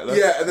was white.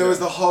 Yeah, and there was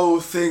the whole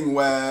thing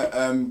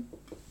where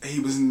he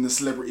was in the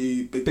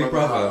celebrity Big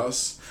Brother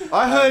house.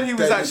 I heard he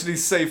was actually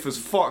safe as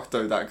fuck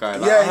though. That guy.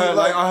 Like,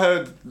 yeah, I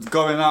heard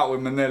going out with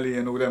Minnelli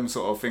and all them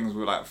sort of things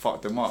were like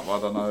fucked him up. I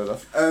don't know.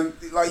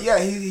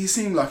 He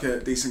seemed like a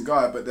decent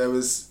guy, but there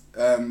was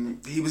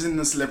he was in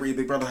the celebrity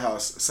Big Brother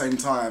house same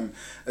time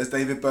as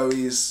David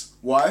Bowie's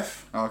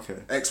wife,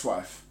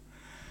 ex-wife,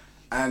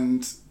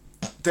 and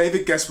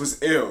David Guest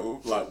was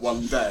ill like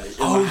one day in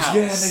the house.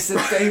 Yeah, they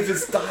said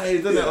David's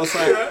died, didn't it? I was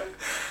like,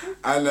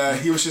 and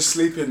he was just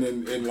sleeping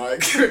in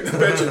like in the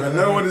bedroom, and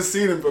no one had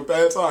seen him for a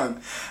bare time.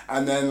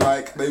 And then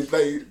like they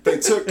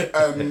took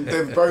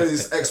David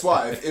Bowie's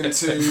ex-wife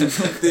into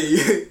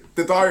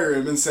the diary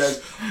room and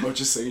said, "Well,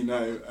 just so you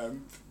know,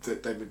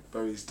 that David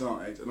Bowie's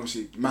died," and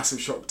obviously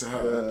massive shock to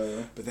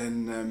her. But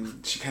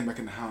then she came back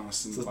in the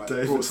house and like,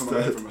 brought someone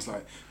over and was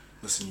like,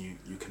 "Listen,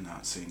 you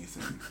cannot see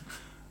anything,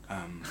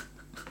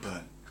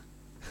 but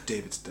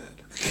David's dead."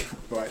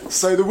 Right.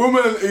 So the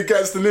woman who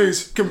gets the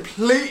news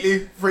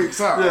completely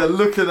freaks out. Yeah,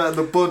 looking at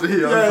the body.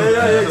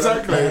 Yeah,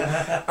 exactly.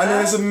 And then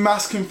there's a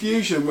mass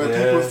confusion where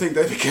people think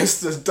David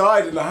Guest has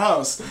died in the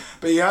house,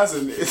 but he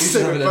hasn't. It's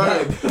David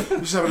Bowie.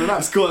 He's just having a nap.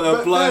 He's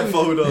got a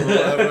blindfold on or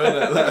whatever,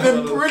 innit? And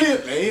then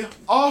brilliantly,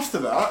 after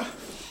that,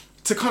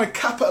 to kind of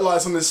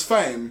capitalise on this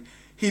fame,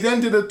 he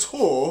then did a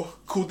tour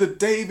called the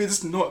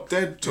David's Not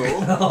Dead Tour.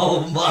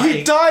 Oh my!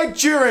 He died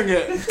during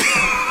it.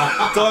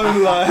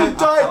 Don't lie. He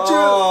died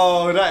during.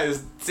 Oh, that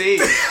is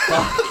deep.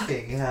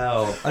 Fucking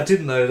hell! I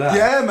didn't know that.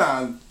 Yeah,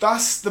 man.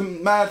 That's the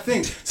mad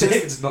thing. So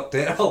David's not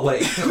dead. Oh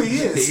wait, he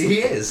is. He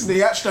is.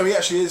 He actually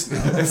is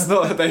now. It's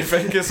not that they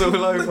think it's all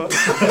over.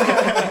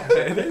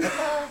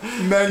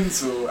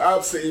 Mental,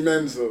 absolutely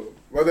mental.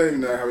 Well, I don't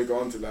even know how we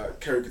got onto that.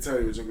 Kerry Katoni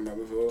we were talking about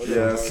before.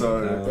 Yeah,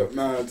 sorry. But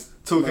mad.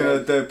 Talking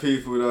of dead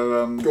people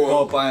though,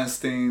 Bob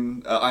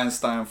Einstein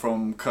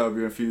from Curb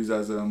Your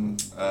Enthusiasm,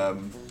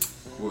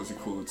 what was he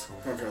called?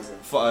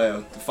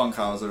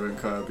 Funkhauser in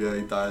Curb,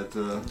 he died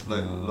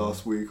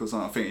last week or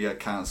something. I think he had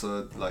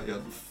cancer, like he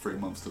had 3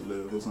 months to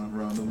live or something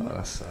around him. Oh,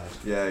 that's sad.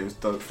 Yeah, he was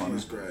dope funny. He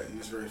was great, he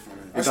was very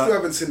funny. I still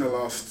haven't seen the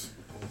last...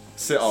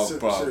 bro.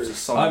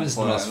 I haven't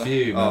seen the last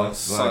few, man.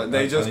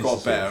 They just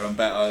got better and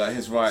better. Like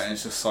his writing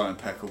is just so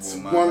impeccable,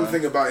 man. One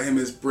thing about him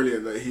is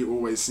brilliant that he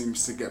always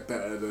seems to get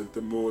better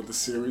the more the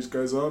series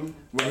goes on.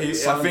 I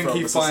think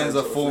he finds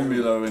a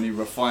formula and he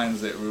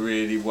refines it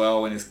really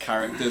well. And his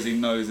characters, he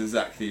knows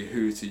exactly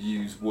who to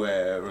use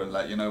where,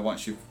 and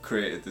once you've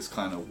created this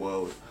kind of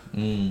world,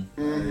 he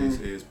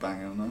is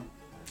banging, no?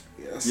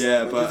 Yes.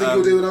 Yeah, but do you think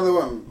he'll do another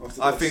one?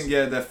 I think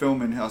they're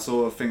filming. I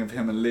saw a thing of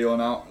him and Leon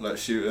out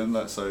shooting.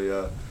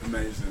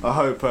 Amazing. I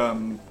hope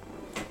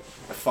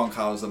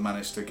Funkhauser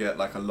managed to get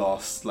a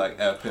last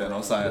airpin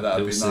or something.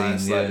 That'd be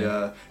nice.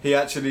 He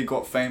actually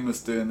got famous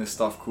doing this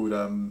stuff called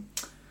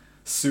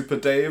Super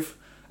Dave,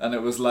 and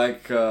it was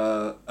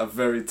a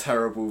very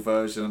terrible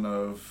version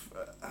of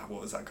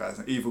what was that guy's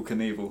name? Evil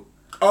Knievel.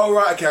 Oh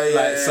right,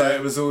 okay, So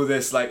it was all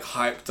this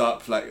hyped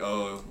up,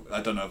 oh,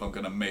 I don't know if I'm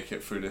gonna make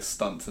it through this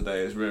stunt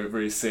today. It's really,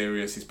 really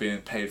serious. He's being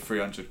paid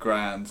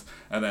 $300,000,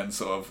 and then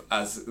sort of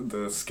as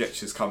the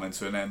sketches come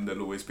to an end,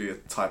 there'll always be a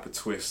type of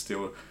twist.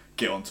 He'll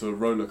get onto a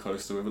roller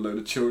coaster with a load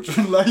of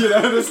children,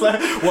 just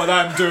what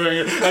I'm doing,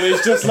 and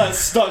it's just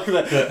stuck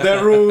there.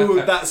 They're all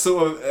that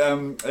sort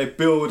of they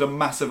build a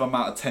massive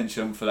amount of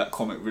tension for that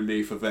comic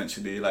relief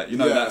eventually,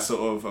 that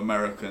sort of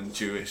American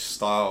Jewish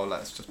style.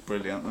 It's just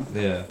brilliant.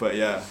 Yeah. But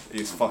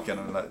he's fucking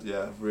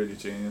really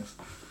genius.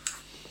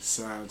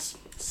 Sad.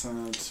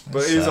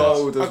 But he's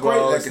old as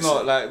well. It's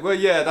not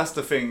that's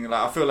the thing.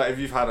 I feel if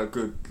you've had a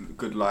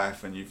good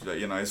life and you've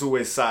it's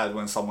always sad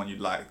when someone you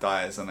like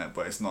dies, isn't it?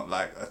 But it's not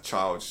a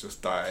child's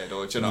just died,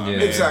 or do you know what I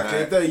mean? Exactly.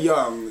 If they're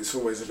young, it's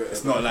always a bit.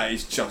 It's not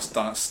he's just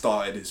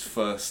started his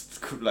first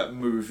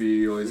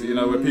movie, or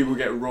when people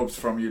get robbed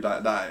from you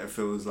like that, it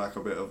feels like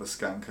a bit of a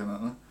skank, isn't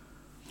it?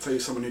 Tell you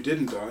someone who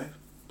didn't die,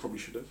 probably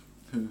should have.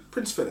 Who?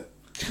 Prince Philip.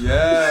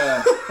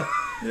 Yeah.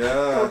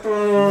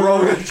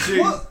 Rolling G.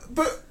 What?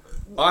 But.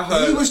 I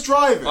heard he was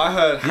driving. I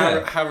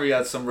heard Harry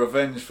had some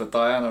revenge for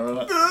Diana,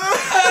 innit?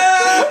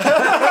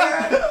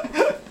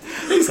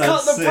 He's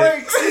cut the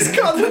brakes.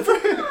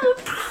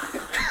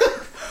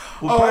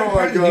 Well,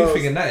 apparently the new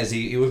thing in that is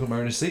he wasn't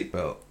wearing a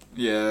seatbelt.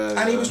 Yeah.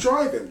 And he was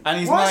driving.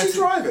 And Why is he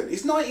driving?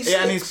 He's 96.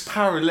 Yeah, and he's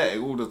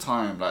paralytic all the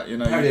time. He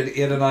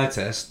had an eye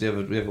test the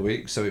other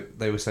week, so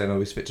they were saying,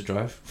 he's fit to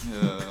drive.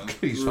 Yeah.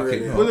 He's really?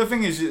 fucking... Well, the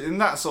thing is, in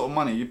that sort of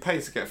money, you pay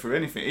to get through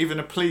anything. Even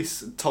the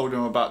police told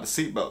him about the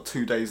seatbelt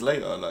 2 days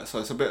later. So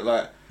it's a bit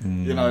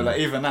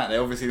even that, they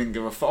obviously didn't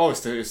give a fuck. Oh,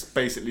 it's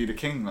basically the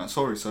king.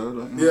 Sorry, sir.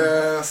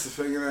 Yeah, that's the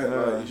thing, isn't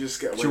it? You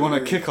just get away. Do you want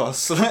to kick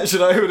us?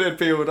 Should I would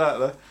be all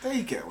that?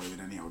 They get away with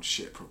any old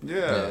shit, probably.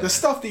 Yeah. The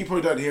stuff that you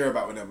probably don't hear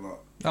about with them lot.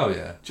 Oh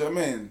yeah. Do you know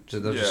what I mean?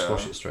 They'll just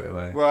squash it straight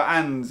away. Well,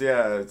 and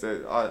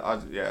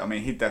I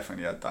mean, he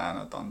definitely had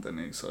Diana done,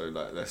 didn't he? So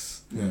like,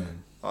 let's. Yeah.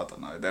 I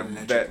don't know.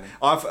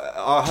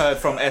 I heard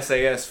from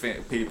SAS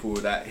people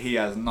that he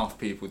has enough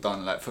people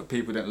done. Like, for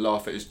people didn't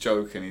laugh at his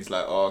joke, and he's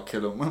like, "Oh, I'll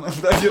kill him." You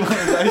know,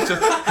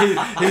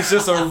 he's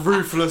just a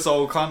ruthless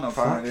old cunt,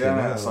 apparently.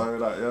 Yeah. So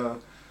like, yeah.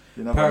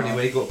 Apparently,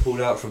 when he got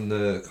pulled out from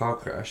the car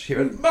crash, he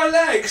went, "My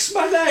legs!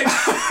 Where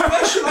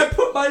should I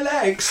put my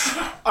legs?"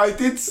 I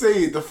did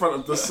see the front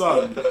of the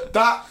Sun.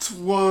 That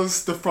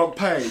was the front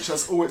page.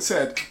 That's all it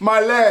said. My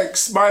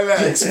legs.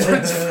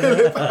 Prince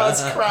Philip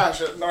has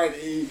crashed at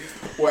 90,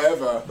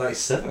 whatever.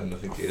 97, I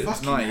think it is.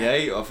 It's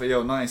 98, I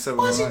think. 97.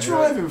 What is he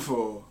driving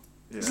for?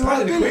 Yeah. It's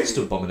like the Queen's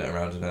still bombing it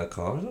around in her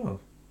car as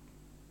well.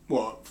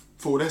 What?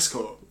 Ford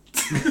Escort?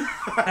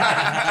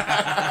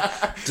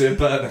 Doing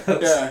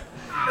burnouts. Yeah.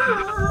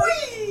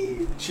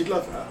 She'd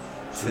love that.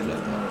 She'd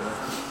love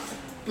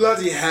that.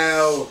 Bloody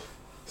hell.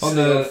 On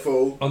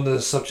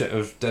the subject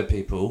of dead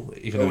people,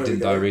 even though he didn't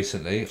die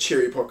recently.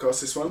 Cheery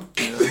podcast, this one.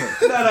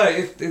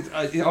 I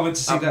went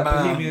to see that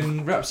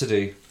Bohemian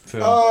Rhapsody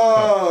film.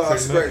 Oh,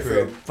 that's a great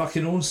film.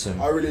 Fucking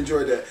awesome. I really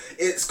enjoyed it.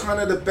 It's kind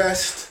of the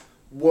best,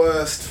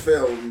 worst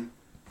film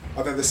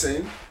I've ever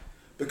seen,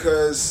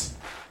 because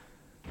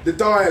the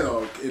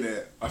dialogue in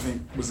it, I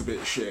think, was a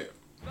bit shit.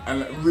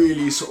 And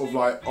really sort of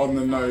like on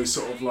the nose,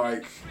 sort of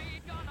like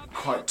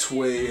quite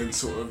twee and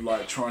sort of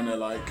like trying to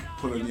like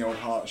pull in the old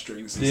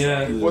heartstrings and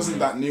stuff. It wasn't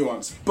that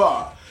nuanced,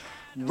 but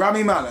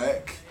Rami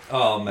Malek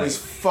was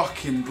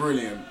fucking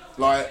brilliant.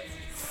 Like,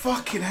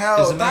 fucking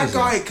hell, that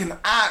guy can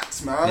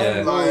act, man.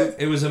 Yeah, like,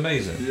 it was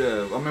amazing.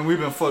 Yeah, I mean, we've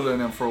been following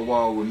him for a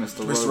while with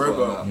Mr.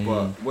 Robot.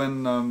 But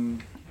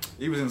when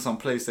he was in some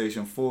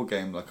PlayStation 4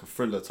 game, like a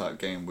thriller type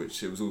game,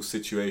 which it was all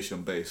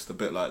situation based, a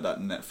bit like that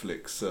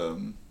Netflix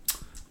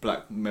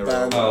Black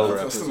Mirror.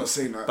 I've still not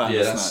seen that.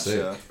 That's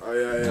sick. Oh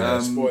yeah.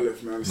 Spoiler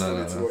for me. I still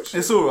need to watch it.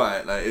 It's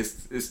alright. Like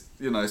it's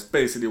it's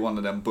basically one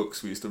of them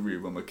books we used to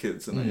read when we were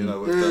kids, and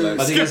with the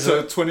like skip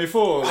to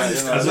 24.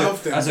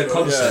 As a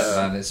concept,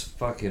 man, it's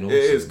fucking awesome.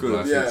 It is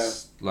good.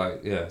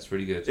 It's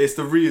really good. It's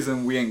the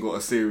reason we ain't got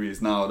a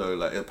series now, though.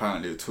 Like,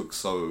 apparently it took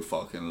so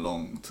fucking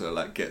long to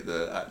like get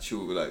the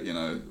actual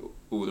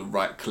all the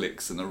right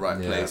clicks in the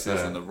right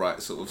places and the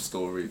right sort of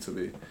story to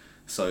be.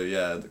 So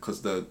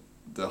because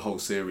the whole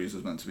series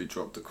was meant to be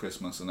dropped at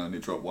Christmas and only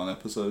dropped one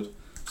episode.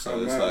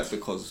 So it's like,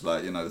 because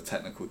the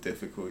technical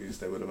difficulties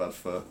they would have had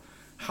for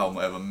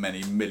however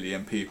many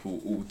million people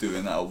all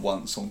doing that at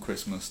once on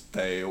Christmas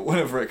Day or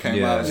whenever it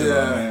came out. You know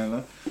what I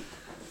mean?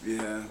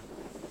 Yeah.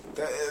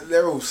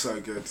 They're all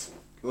so good.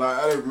 Like,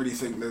 I don't really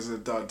think there's a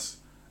dud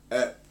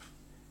ep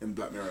in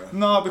Black Mirror.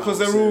 No, because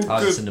they're all good. I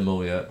haven't seen them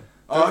all yet.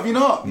 Oh, have you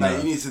not? No.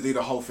 Mate, you need to do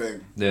the whole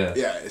thing. Yeah.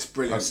 Yeah, it's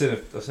brilliant.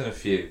 I've seen a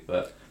few,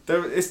 but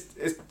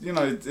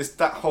it's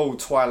that whole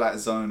Twilight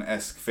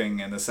Zone-esque thing,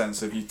 in the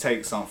sense of you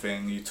take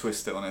something, you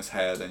twist it on its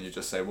head, and you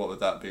just say, what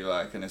would that be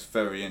like? And it's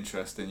very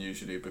interesting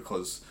usually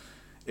because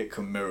it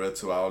can mirror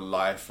to our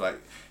life. Like,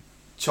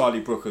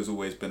 Charlie Brooker's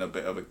always been a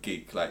bit of a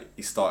geek. Like,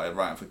 he started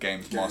writing for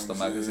Games Master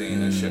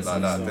magazine and shit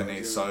like that, didn't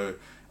he? So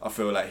I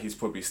feel like he's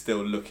probably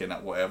still looking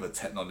at whatever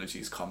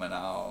technology's coming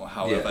out, or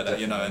however that,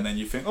 and then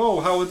you think, oh,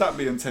 how would that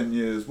be in 10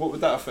 years? What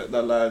would that affect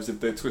their lives if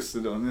they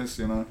twisted it on this,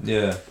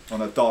 Yeah.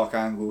 On a dark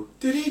angle.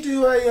 Did he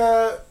do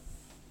a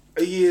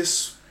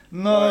year's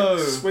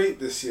sweep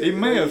this year? He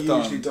may have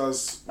done. He usually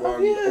does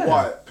a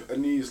wipe, a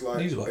news wipe.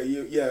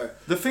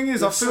 The thing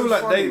is, I feel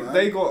like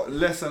they got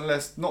less and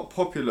less, not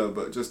popular,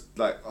 but just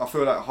like, I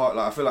feel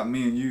like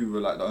me and you were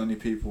like the only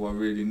people I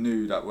really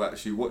knew that were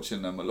actually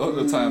watching them a lot of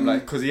the time.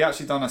 Like, because he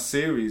actually done a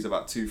series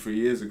about 2-3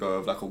 years ago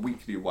of like a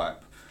weekly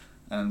wipe,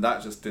 and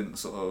that just didn't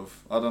sort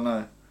of, I don't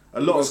know.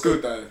 A lot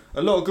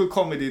of good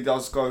comedy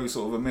does go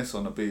sort of amiss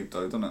on the Beeb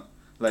though, doesn't it?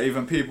 Like,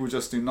 even people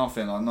just do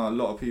nothing. I know a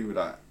lot of people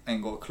that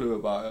ain't got a clue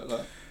about it.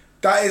 Like,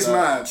 that is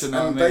mad,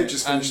 and they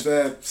just finished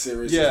their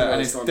series. Yeah,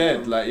 and it's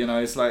dead. Like,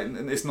 it's like,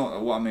 it's not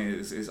what I mean.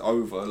 It's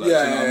over. Like,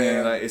 I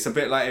mean? Like, it's a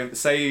bit like, if,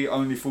 say,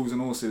 Only Fools and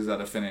Horses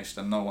had finished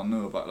and no one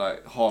knew about.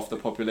 Like, half the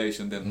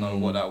population didn't know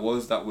what that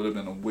was. That would have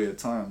been a weird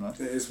time. Like.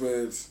 It is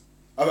weird.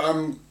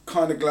 I'm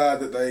kind of glad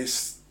that they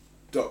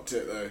stopped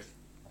it though.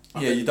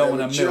 I you don't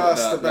want to milk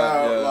just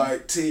about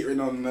like teetering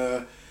on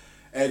the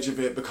edge of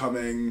it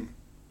becoming.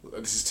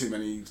 This is too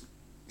many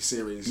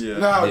series. Yeah.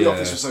 No, The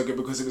Office was so good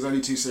because it was only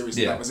 2 series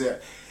and that was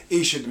it.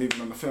 He shouldn't have even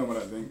done the film, I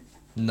don't think.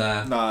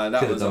 Nah,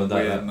 that was a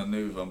weird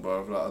manoeuvre,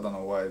 bro. Like, I don't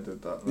know why he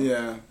did that. Like.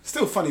 Yeah,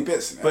 still funny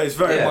bits in it. But it's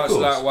very much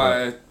like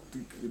why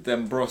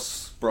them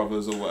Bros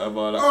brothers or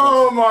whatever. Like,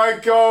 oh my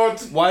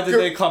god! Why did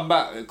they come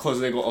back? Because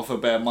they got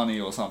offered bare money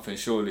or something,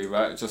 surely,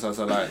 right? Just as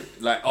a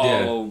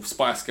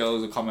Spice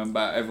Girls are coming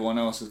back. Everyone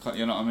else is,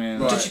 you know what I mean?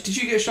 Right. Did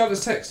you get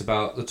Charlotte's text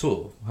about the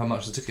tour? How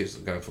much the tickets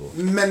are going for?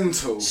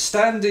 Mental.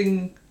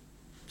 Standing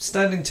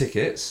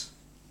tickets.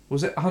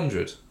 Was it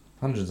 100?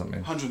 100 something.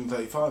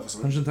 135 or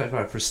something.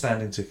 135 for a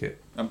standing ticket.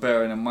 And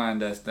bearing in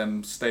mind there's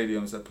them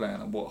stadiums they're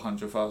playing at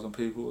 100,000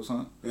 people or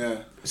something.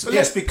 Yeah. But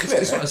let's be clear.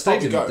 It's not a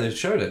stadium. The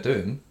show they're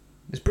doing.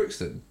 It's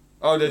Brixton.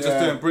 Oh, they're just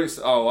doing Brits.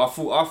 Oh, I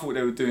thought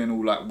they were doing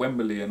all like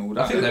Wembley and all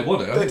that. I think they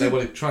want it. I think they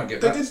want to try and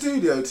get. They did do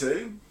the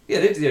O2. Yeah,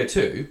 they did the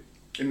O2.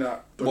 In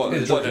that. What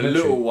the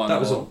little one?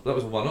 That was a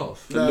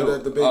one-off. No,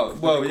 the big.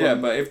 Well, yeah,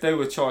 but if they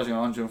were charging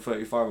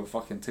 135 a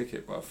fucking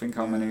ticket, but I think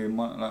how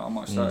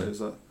much that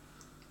is.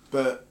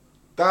 But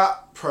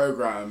that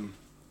programme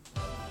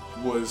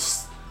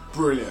was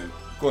brilliant.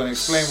 Go on,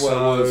 explain what it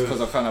was, because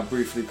I kind of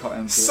briefly cut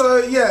into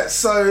it.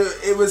 So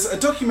it was a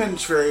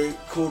documentary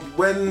called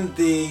When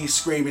the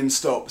Screaming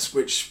Stops,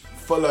 which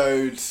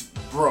followed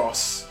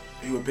Bros,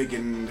 who were big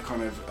in the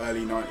kind of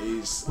early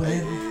 90s,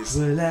 80s.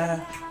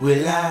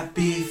 Will I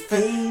be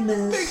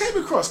famous? It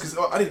came across, because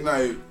I didn't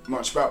know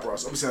much about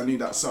Bros. Obviously, I knew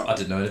that song. I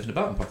didn't know anything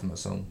about them apart from that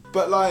song.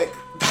 But, like,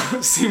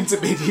 that seemed to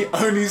be the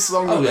only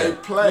song that they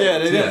played. Yeah,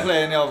 they didn't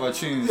play any other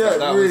tunes. Yeah,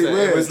 that really was it.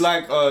 weird. It was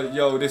like,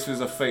 yo, this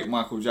was a fake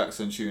Michael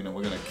Jackson tune, and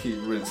we're gonna keep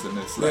rinsing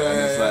this. Like, and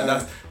it's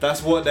like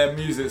that's what their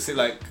music.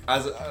 Like,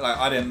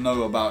 I didn't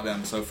know about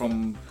them, so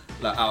from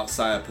like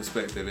outside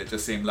perspective, it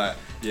just seemed like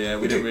we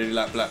didn't really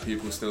like black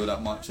people still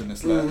that much, and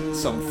it's like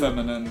some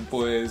feminine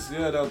boys,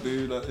 they'll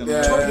do like. You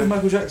know. Talking of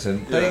Michael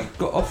Jackson, they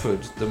got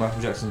offered the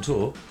Michael Jackson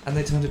tour, and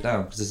they turned it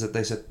down because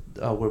they said,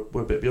 oh,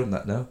 we're a bit beyond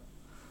that now.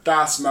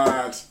 That's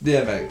mad.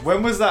 Yeah, mate.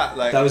 When was that?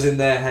 Like that was in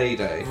their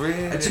heyday.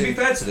 Really? And to be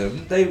fair to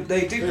them, they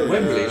did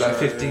Wembley like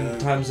 15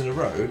 times in a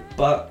row,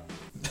 but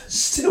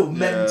still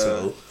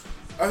mental.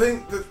 I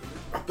think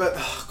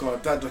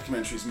that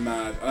documentary is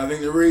mad, and I think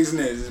the reason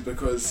is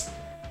because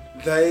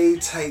they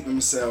take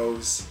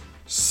themselves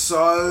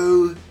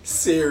so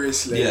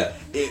seriously. Yeah.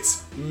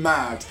 It's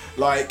mad.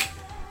 Like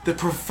the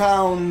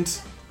profound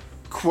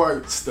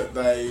quotes that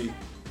they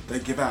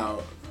give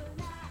out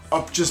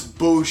are just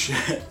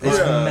bullshit. It's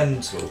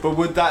mental. But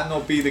would that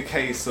not be the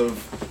case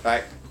of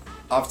like,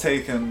 I've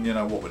taken,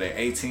 what were they,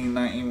 18,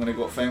 19 when they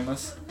got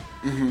famous?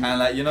 Mm-hmm.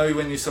 And like,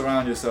 when you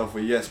surround yourself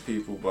with yes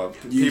people, bro,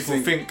 people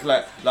think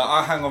like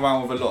I hang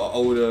around with a lot of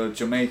older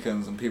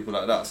Jamaicans and people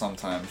like that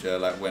sometimes,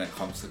 like when it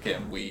comes to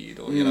getting weed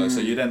or, so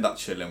you'd end up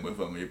chilling with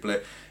them,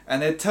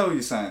 and they'd tell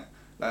you something,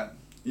 like,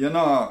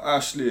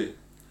 Ashley,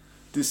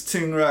 this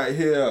thing right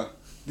here,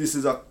 this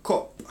is a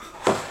cup,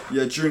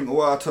 you drink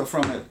water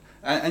from it.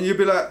 And you'd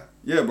be like,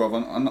 yeah, brother,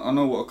 I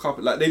know what a cup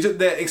is. Like,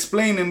 they're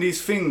explaining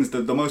these things,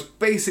 the most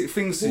basic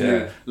things to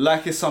you,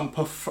 like it's some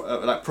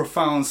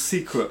profound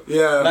secret.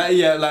 Yeah.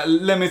 Like,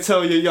 let me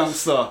tell you,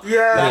 youngster.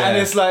 Yeah. And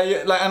it's like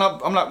and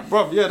I'm like,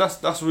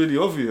 bruv, that's really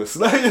obvious.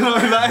 Like,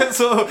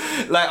 so,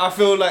 like, I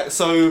feel like,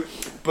 so,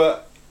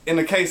 but in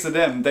the case of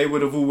them, they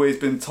would have always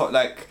been taught,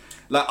 like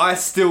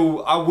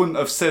I wouldn't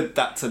have said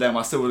that to them.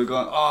 I still would have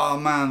gone, oh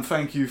man,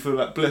 thank you for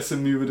like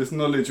blessing me with this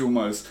knowledge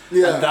almost.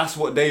 Yeah. And that's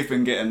what they've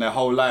been getting their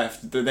whole life.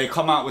 They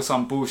come out with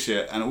some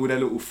bullshit and all their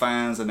little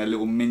fans and their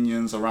little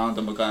minions around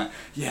them are going,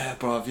 yeah,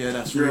 bruv,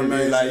 that's really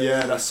amazing. Like,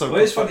 that's so.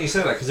 Well, it's funny you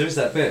say that because there is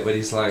that bit where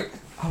he's like,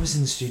 I was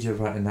in the studio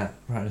writing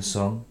a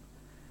song,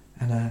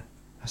 and I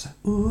was like,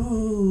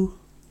 ooh,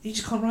 you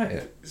just can't write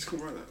it. You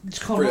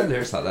just can't write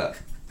lyrics like that.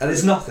 And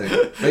it's nothing.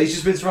 But he's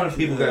just been surrounded with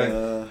people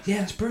going, yeah,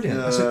 that's brilliant.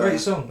 That's a great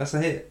song. That's a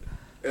hit.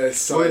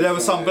 So there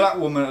was some black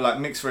woman, like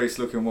mixed race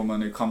looking woman,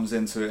 who comes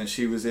into it, and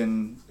she was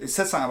in. It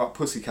said something about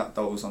Pussycat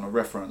Dolls on a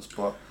reference,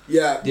 but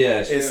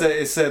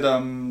it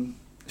said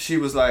she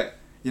was like,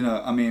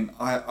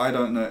 I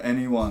don't know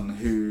anyone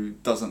who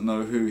doesn't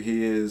know who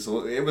he is,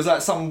 or it was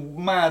like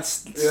some mad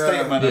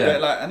statement a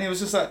bit like, and he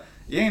was just like,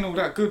 he ain't all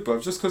that good, bro.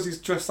 Just because he's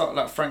dressed up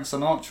like Frank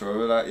Sinatra,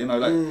 or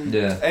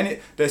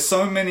there's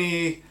so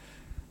many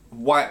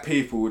white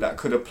people that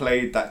could have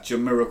played that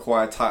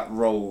Jamiroquai type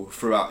role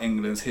throughout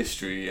England's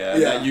history,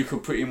 that you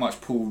could pretty much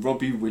pull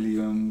Robbie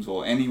Williams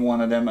or any one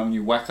of them, and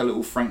you whack a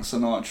little Frank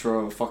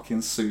Sinatra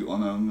fucking suit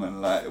on them,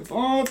 and like, it's true,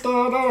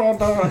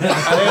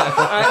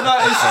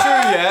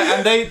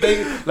 and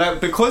they like,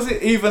 because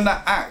even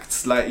that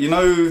act, like,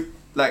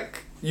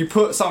 like you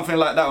put something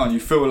like that on,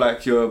 you feel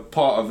like you're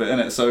part of it,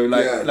 innit? So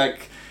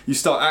like you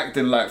start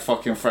acting like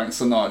fucking Frank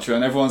Sinatra,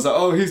 and everyone's like,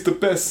 oh, he's the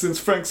best since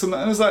Frank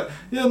Sinatra. And it's like,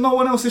 yeah, no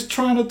one else is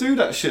trying to do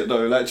that shit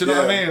though. Like, do you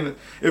know what I mean?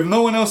 If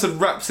no one else had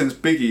rapped since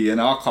Biggie and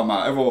I'll come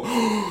out, everyone,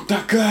 oh,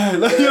 that guy.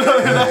 Like,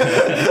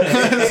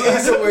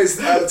 it's always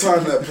at the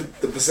time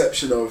that the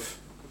perception of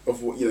what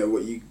what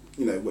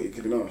you're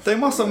kicking off. They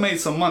must have made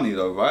some money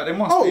though, right? They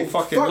must be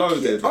fucking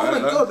loaded. Right? Oh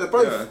my god, they're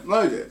both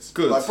loaded.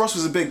 Good. Like, Bros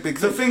was a big thing.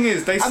 The thing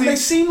is, they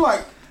seem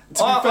like,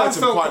 to be fair to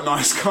them, quite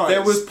nice guys.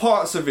 There was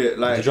parts of it,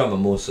 like the drummer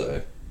more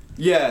so.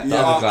 Yeah.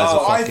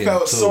 I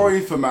felt sorry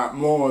for Matt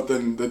more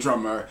than the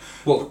drummer.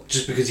 Well,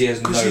 just because he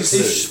has no clue.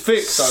 It's thick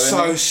though.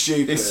 So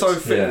stupid. It's so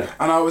thick. Yeah.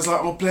 And I was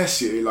like, oh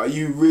bless you, like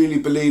you really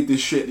believe this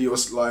shit that you're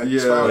like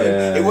spouting.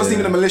 It wasn't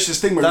even a malicious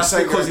thing. Where that's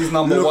because he's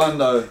number one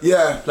though.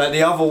 Yeah. Like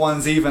the other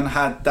ones even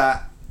had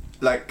that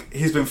like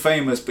he's been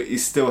famous, but he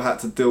still had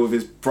to deal with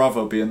his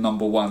brother being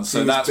number one.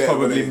 So that's bitter,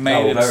 probably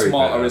made him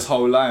smarter bitter. his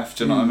whole life.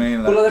 Do you know what I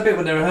mean? Like, well, like that bit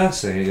when they're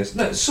rehearsing, he goes,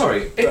 "No,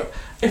 sorry.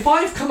 If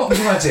I've come up with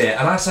an idea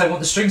and I say I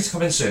want the strings to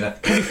come in sooner,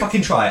 can you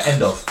fucking try it?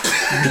 End of."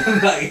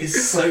 Like,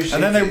 it's so shitty.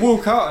 And then they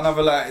walk out and have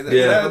a like,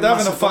 they're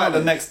having a fight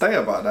the next day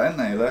about that, aren't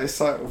they? Like, it's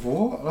like,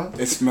 what? Like,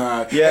 it's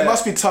mad. Yeah. It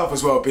must be tough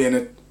as well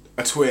being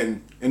a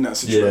twin in that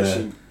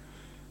situation. Yeah.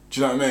 Do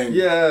you know what I mean?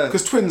 Yeah.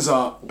 Because twins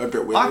are a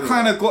bit weird. I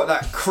kind of got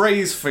that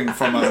craze thing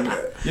from them.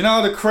 You know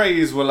how the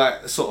craze were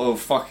like sort of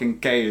fucking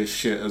gay as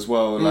shit as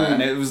well, like,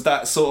 and it was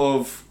that sort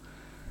of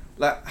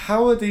like,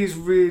 how are these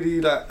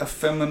really like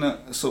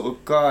effeminate sort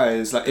of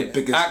guys like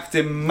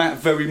acting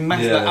very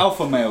like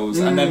alpha males,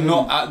 and they're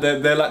not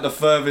they're like the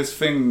furthest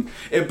thing.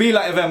 It'd be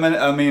like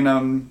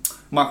if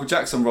Michael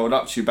Jackson rolled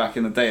up to you back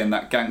in the day in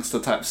that gangster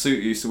type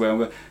suit he used to wear and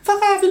go,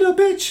 "Fuck off, you little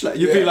bitch!" Like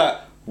you'd be like,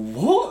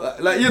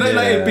 what? Like, you know,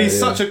 like it'd be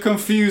such a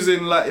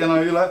confusing, like, you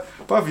know, you're like,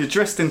 bruv, you're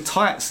dressed in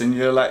tights and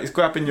you're like, he's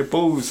grabbing your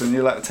balls and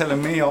you're like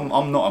telling me I'm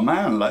not a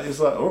man. Like, it's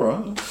like,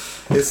 alright.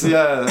 It's,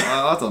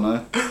 I don't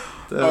know.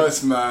 Oh,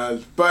 it's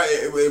mad. But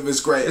it was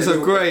great. It's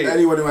great.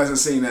 Anyone who hasn't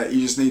seen it,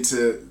 you just need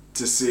to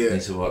see it.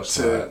 Need to watch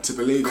to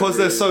believe it. Because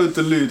they're so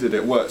deluded,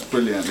 it works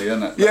brilliantly,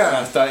 isn't it?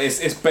 Yeah.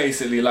 It's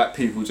basically like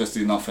people just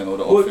do nothing or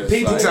the office.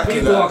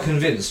 People are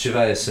convinced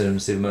Gervais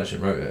and Stephen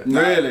Merchant wrote it. No,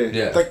 really?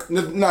 Yeah.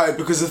 No,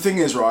 because the thing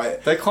is,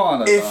 right? They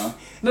can't.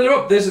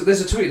 No, there's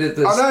a tweet that.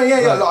 I know,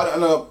 yeah. I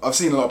know, I've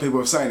seen a lot of people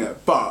have saying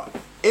it, but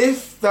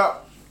if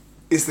that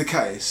is the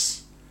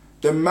case,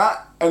 then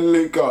Matt and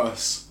Luke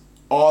Goss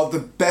are the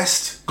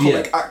best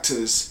comic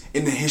actors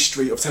in the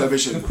history of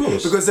television. Of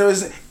course. Because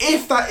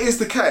if that is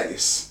the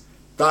case,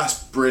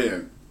 that's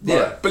brilliant. Right?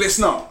 Yeah. But it's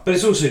not. But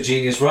it's also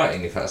genius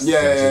writing, if that's the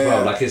case as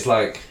well. Like, it's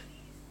like...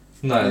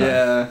 No.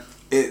 Yeah.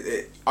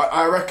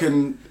 I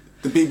reckon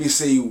the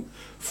BBC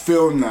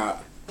filmed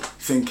that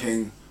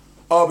thinking,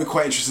 oh, it'd be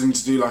quite interesting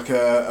to do like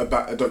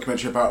a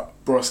documentary about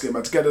Bros getting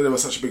back together. There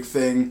was such a big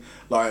thing,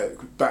 like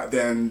back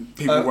then,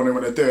 people wondering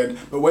what they're doing.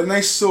 But when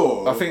they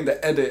saw... I think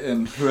the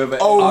editing, whoever...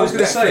 Oh, I was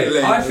going to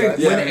say, I think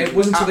yeah, when it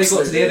wasn't until they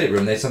got to the edit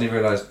room, they suddenly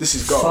realised, this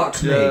is God.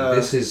 Fuck me,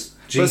 this is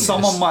genius. But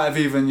someone might have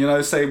even, you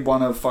know, say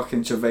one of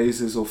fucking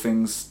Gervais's or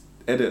things...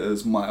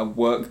 editors might have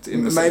worked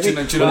in the maybe.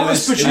 Do you know, it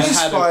was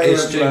produced by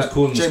James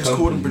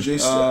Corden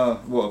produced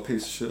what a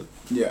piece of shit.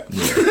 Yeah.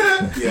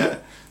 Yeah.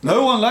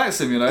 No one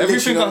likes him, you know.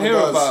 Everything I hear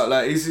about,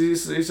 like, he's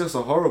just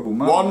a horrible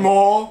man. One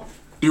more.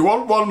 Do you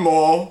want one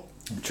more?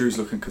 Drew's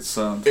looking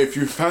concerned. If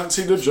you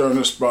fancy the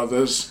Jonas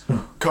Brothers,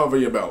 cover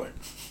your belly.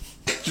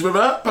 Do you remember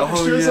that? Patrick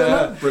Stewart said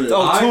that? Brilliant.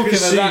 I talking can of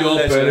see that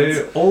your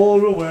belly all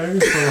the way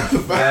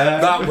from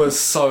there. That was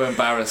so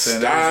embarrassing.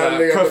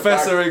 Standing it was like,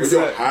 Professor with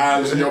your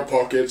hands in your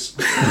pockets.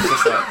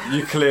 Just like,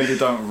 you clearly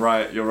don't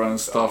write your own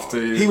stuff, do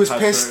you? He was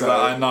Patrick? pissed though.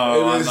 Like, I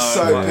know. He was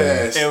so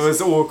pissed. It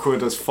was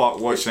awkward as fuck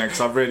watching it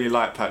because I really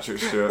like Patrick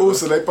Stewart.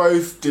 Also, they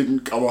both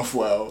didn't come off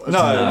well.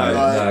 No,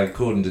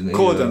 Corden didn't.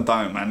 Corden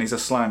don't, man. He's a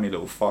slimy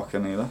little fuck,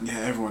 isn't he? Yeah,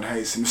 everyone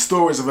hates him.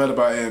 Stories I've heard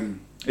about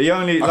him. He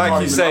only,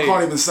 like you say, I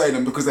can't even say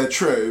them because they're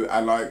true,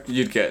 and like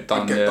you'd get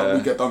done.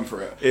 We'd get done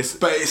for it.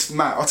 But it's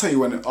mad. I'll tell you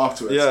when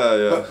afterwards.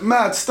 Yeah. But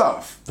mad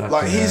stuff.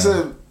 Like he's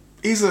a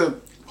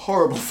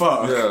horrible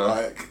fuck. Yeah.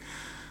 Like,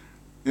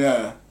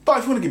 yeah. But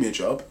if you want to give me a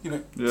job, you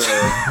know.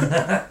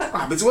 Yeah.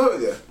 I'm happy to work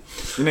with you.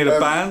 You need a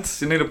band.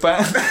 You need a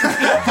band.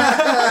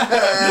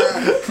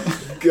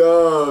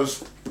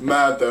 Gosh,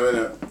 mad though,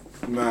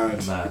 innit?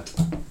 Mad.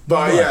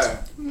 But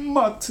yeah,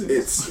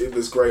 it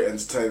was great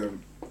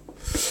entertainment.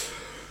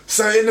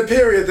 So in the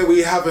period that we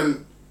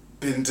haven't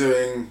been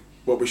doing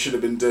what we should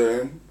have been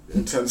doing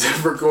in terms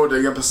of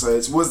recording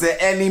episodes, was there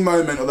any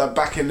moment of that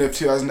back end of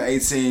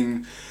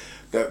 2018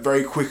 that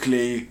very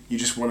quickly you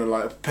just want to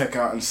like pick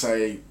out and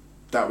say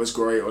that was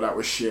great or that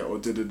was shit or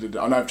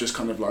I know I've just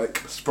kind of like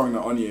sprung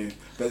that on you.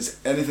 There's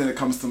anything that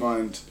comes to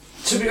mind?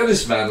 To be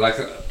honest, man, like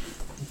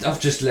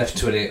I've just left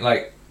 20.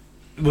 Like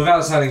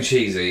without sounding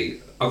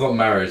cheesy, I got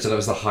married, so that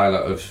was the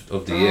highlight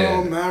of the year.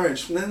 Oh,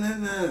 marriage! No.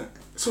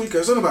 That's all he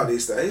goes on about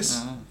these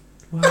days.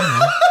 Well,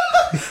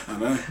 I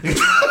know.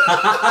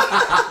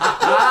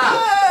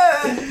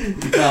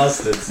 You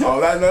bastards.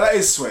 Oh, that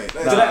is sweet. Do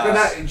you know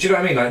what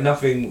I mean? Like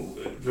nothing.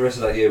 The rest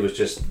of that year was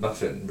just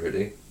nothing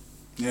really.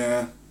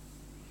 Yeah.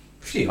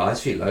 A few highs,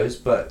 a few lows,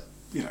 but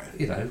you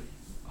know,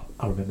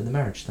 I remember the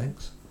marriage.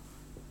 Thanks.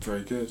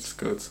 Very good. It's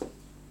good.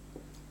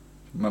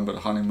 Remember the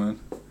honeymoon?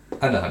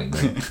 And the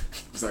honeymoon.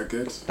 Was that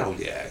good? Oh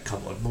yeah,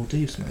 come on,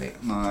 Maldives,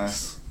 mate.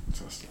 Nice.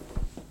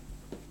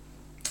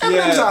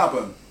 Eminem's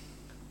album.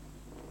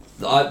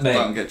 Mate,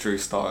 don't get Drew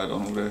started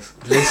on all this.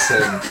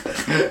 Listen.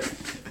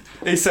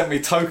 He sent me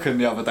Token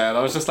the other day, and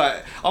I was just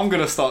like, I'm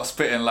gonna start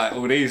spitting like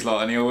all these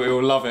lot, and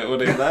he'll love it,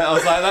 wouldn't he? I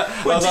was like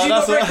that. Wait, did you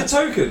not break the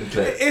Token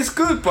clip? It's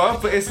good, bro,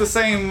 but it's the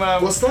same.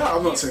 What's that?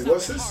 I'm not saying.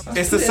 What's this?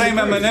 It's the same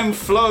Eminem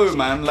flow,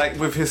 man. Like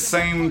with his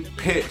same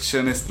pitch,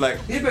 and it's like.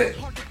 Yeah, but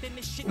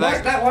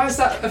Like that? Why is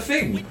that a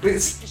thing?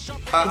 It's the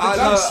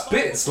guy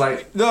spits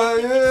like. No,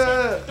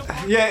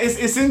 yeah.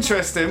 It's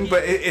interesting,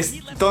 but it's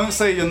don't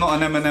say you're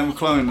not an Eminem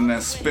clone and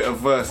then spit a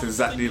verse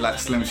exactly like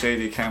Slim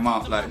Shady came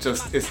out. Like,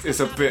 just it's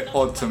a bit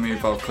odd to me,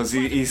 bro, because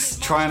he's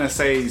trying to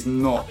say he's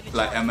not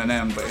like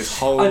Eminem, but his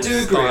whole. I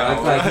do agree.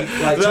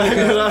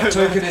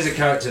 Token is a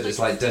character that's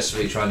like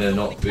desperately trying to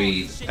not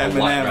be a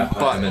white rapper,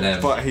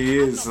 Eminem, but he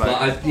is.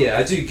 Like, but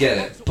I do get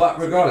it. But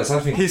regardless, I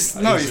think he's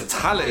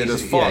talented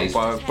as fuck,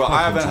 but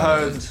I haven't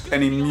heard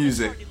any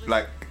music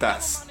like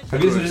that's.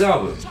 Have you listened to his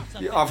album?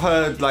 Yeah, I've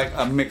heard like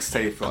a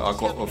mixtape I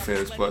got of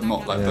his, but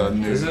not like the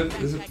new.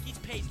 There's a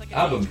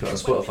album put on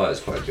Spotify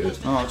that's quite good.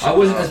 I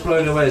wasn't as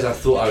blown away as I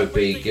thought I would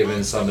be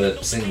given some of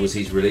the singles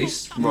he's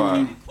released.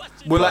 Right.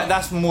 Well, like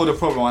that's more the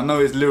problem. I know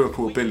his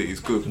lyrical ability is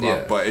good,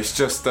 but it's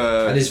just.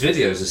 And his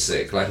videos are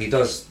sick. Like he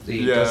does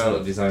a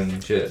lot of his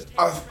own shit.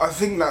 I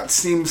think that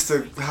seems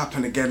to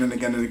happen again and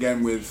again and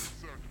again with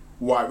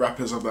white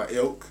rappers of that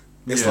ilk.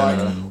 It's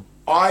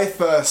I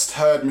first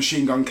heard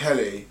Machine Gun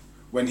Kelly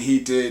when he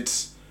did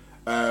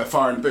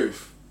Fire in the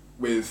Booth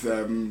with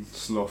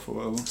Sloth or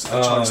whatever.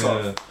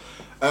 Sloth.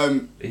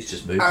 He's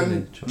just moving.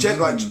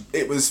 And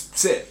it was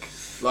sick.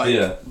 Like,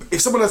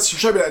 if someone had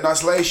showed me that in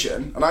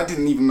isolation, and I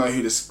didn't even know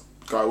who this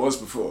guy was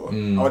before, I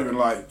would have been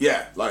like,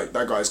 like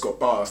that guy's got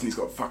bars and he's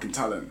got fucking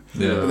talent.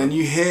 Yeah. But then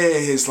you hear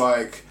his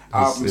like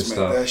albums, mate,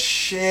 they're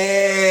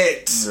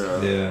shit.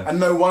 Yeah. And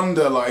no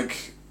wonder,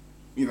 like,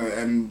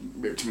 and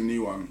ripped him a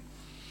new one.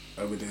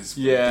 With his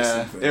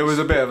it was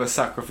a bit of a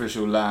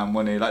sacrificial lamb,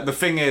 wasn't he? Like, the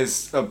thing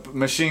is,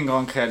 Machine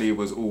Gun Kelly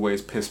was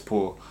always piss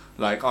poor.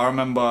 Like, I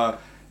remember,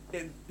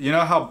 you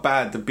know how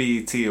bad the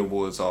BET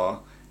Awards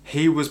are?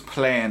 He was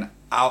playing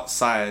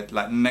outside,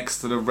 like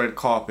next to the red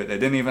carpet. They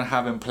didn't even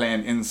have him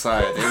playing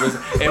inside.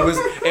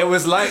 It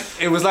was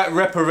like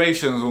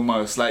reparations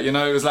almost. Like, it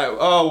was like,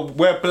 oh,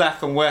 we're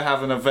black and we're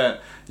having an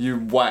event. You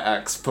white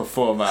acts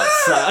perform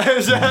outside. It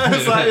was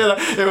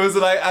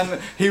like,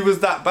 and he was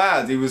that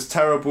bad. He was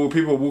terrible.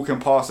 People were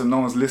walking past him. No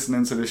one's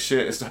listening to this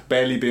shit. It's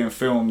barely being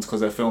filmed because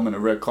they're filming a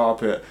red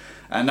carpet.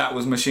 And that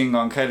was Machine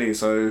Gun Kelly.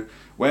 So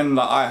when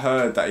I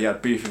heard that he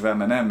had beef with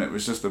Eminem, it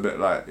was just a bit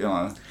like,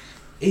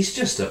 He's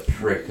just a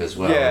prick as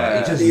well.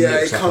 Yeah, like, he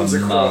just looks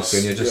like a mug,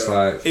 and you're just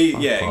like.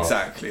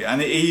 Exactly.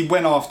 And he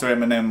went after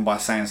Eminem by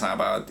saying something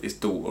about his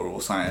daughter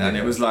or something, and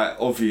it was like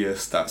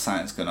obvious that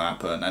something's gonna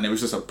happen, and it was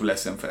just a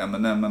blessing for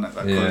Eminem, and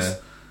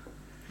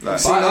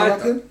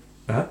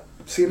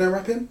Seen her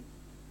rapping?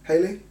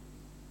 Hailey?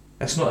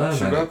 That's not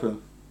her, man.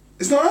 Rapping?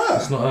 It's not her.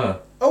 It's not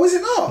her. Oh, is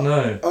it not?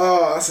 No.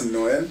 Oh, that's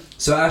annoying.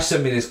 So Ash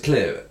sent me this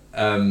clip,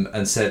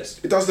 and said.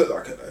 It does look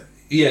like it though.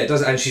 Yeah, it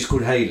does, and she's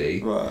called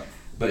Hailey. Right.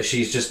 But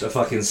she's just a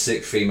fucking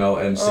sick female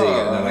MC, and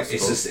I'm like,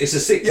 it's a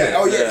sick.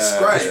 Yeah, it's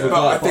great. But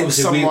I think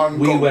someone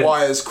got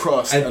wires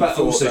crossed. But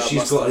also,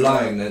 she's got a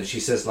line that she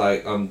says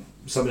like,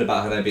 something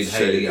about her name being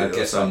Hailey. I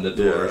guess I'm the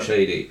daughter of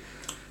Shady.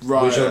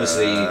 Right. Which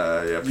obviously,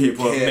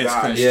 people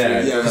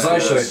misconstrue. Because I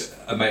showed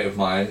a mate of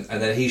mine, and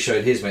then he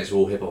showed his mates were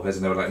all hip hop heads,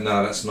 and they were like,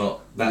 "No, that's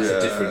not. That's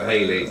a different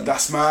Hailey."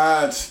 That's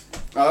mad.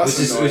 Oh, which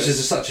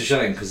is such a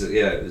shame because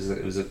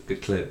it was a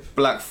good clip.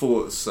 Black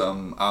Thought's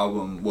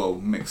album,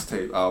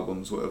 mixtape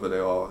albums, whatever they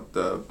are,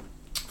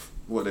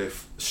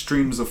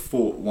 Streams of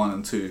Thought 1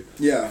 and 2.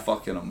 Yeah.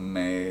 Fucking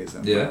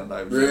amazing. Yeah. Man.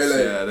 Like,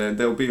 really?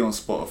 They'll be on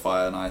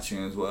Spotify and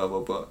iTunes,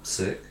 whatever. But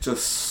sick.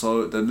 Just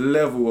so the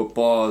level of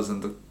bars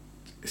and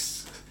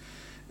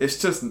it's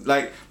just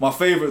like my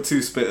favourite two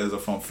spitters are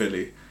from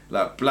Philly.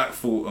 Like Black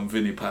Thought and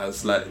Vinnie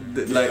Paz.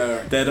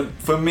 They're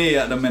for me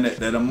at the minute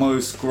they're the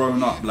most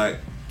grown up. Like,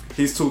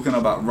 he's talking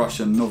about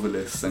Russian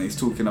novelists and he's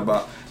talking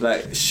about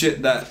like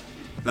shit that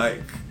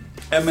like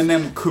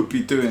Eminem could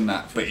be doing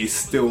that, but he's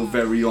still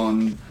very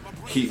on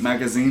Heat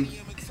Magazine.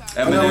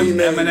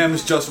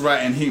 Eminem's just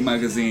writing Heat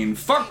Magazine.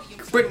 Fuck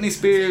Britney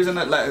Spears and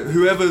that, like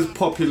whoever's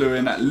popular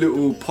in that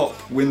little pop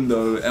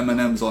window,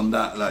 Eminem's on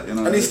that, like,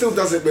 And he still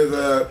does it with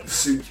a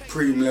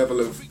supreme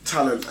level of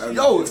talent and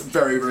it's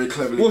very, very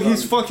cleverly done.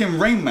 He's fucking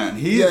Rain Man.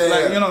 He is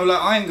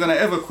I ain't gonna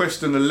ever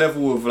question the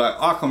level of like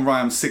I can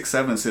rhyme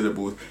 6-7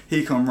 syllables.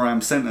 He can rhyme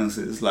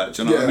sentences. Like,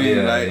 do you know what I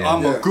mean?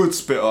 I'm a good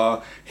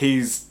spitter.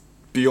 He's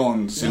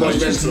beyond.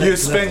 You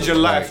spend your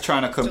life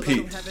trying to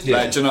compete.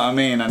 Like, do you know what I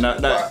mean? And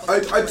that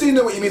I do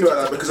know what you mean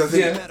about that because I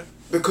think.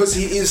 Because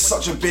he is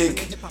such a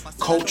big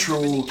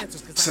cultural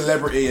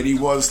celebrity, and he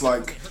was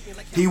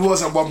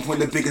at one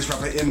point the biggest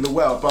rapper in the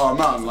world, bar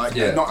none.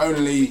 Not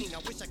only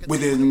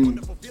within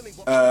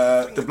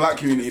the black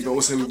community, but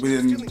also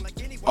within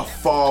a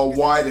far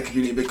wider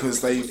community, because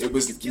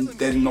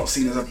they're not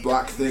seen as a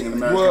black thing in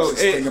America. Well,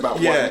 it's this thing about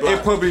white and black.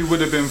 It probably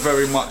would have been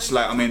very much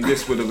like, I mean,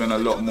 this would have been a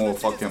lot more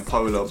fucking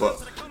polar,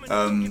 but.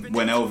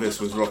 When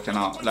Elvis was rocking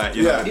out, like,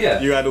 you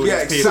had all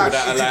these people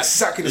that are like,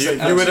 exactly the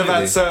same. You would have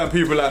had certain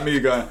people like me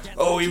going,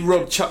 "Oh, he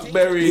robbed Chuck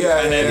Berry,"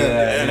 and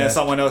then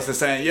someone else is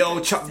saying, "Yo,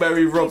 Chuck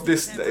Berry robbed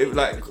this."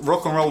 Like,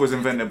 rock and roll was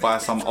invented by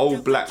some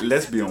old black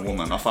lesbian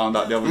woman. I found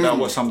out the other day. I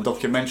watched some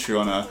documentary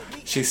on her.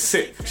 she's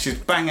sick. She's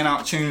banging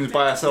out tunes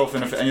by herself,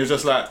 and you're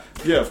just like,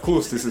 yeah, of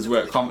course this is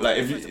where it comes. Like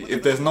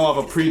if there's no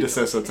other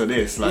predecessor to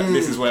this, like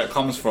this is where it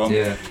comes from.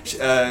 Yeah.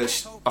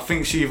 I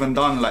think she even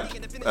done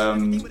like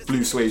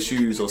blue suede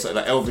shoes or something.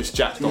 Like Elvis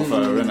jacked off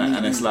her, innit?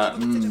 And it's like,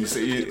 you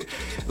see,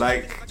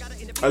 like.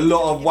 A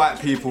lot of white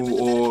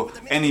people or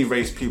any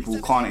race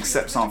people can't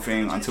accept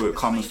something until it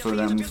comes for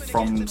them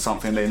from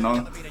something they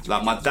know.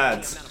 Like my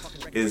dad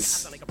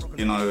is,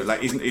 you know, like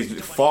he's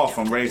far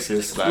from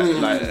racist,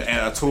 like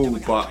at all.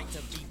 But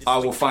I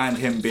will find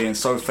him being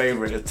so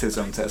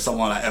favoritism to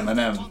someone like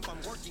Eminem.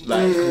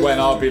 Like when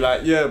I'll be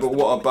like, yeah, but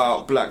what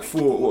about Black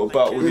Thought? What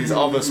about all these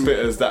other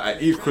spitters that are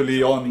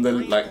equally on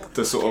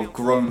the sort of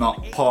grown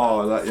up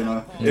par? Like, you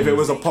know, if it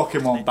was a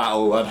Pokemon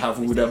battle, I'd have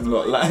all them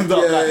lot lined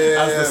up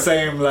as the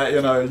same. Like,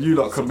 you know, you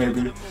lot could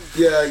maybe.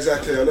 Yeah,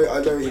 exactly. I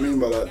know what you mean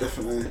by that,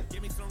 definitely.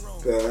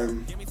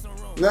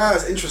 But nah,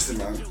 it's interesting,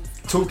 man.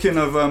 Talking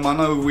of, I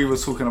know we were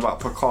talking about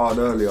Picard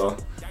earlier.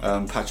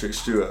 Patrick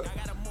Stewart.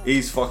 He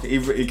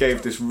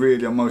gave this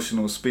really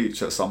emotional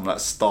speech at some like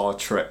Star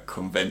Trek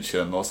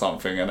convention or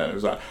something, and then it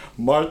was like,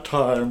 my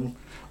time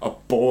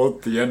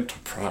aboard the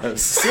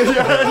Enterprise.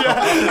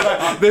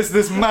 Like,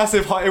 this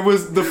massive it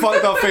was the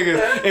fucked up thing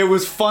is it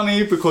was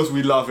funny because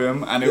we love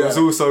him, and it was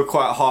also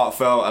quite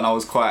heartfelt, and I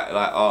was quite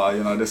like, oh,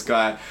 you know, this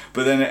guy.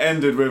 But then it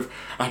ended with,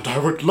 and I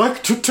would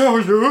like to tell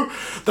you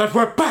that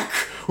we're back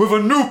with a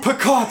new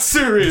Picard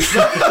series.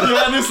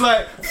 And it's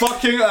like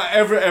fucking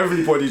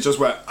everybody just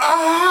went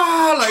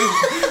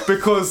like,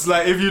 because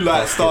like if you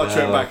like Star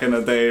Trek back in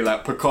the day,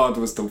 like Picard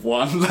was the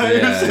one. Like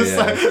it's just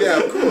like,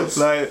 of course.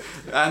 Like,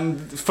 and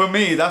for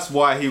me that's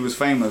why he was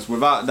famous.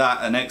 Without that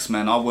and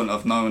X-Men, I wouldn't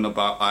have known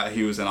about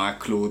he was in I,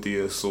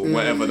 Claudius or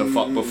whatever the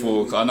fuck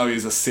before. Cause I know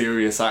he's a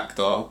serious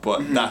actor,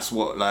 but that's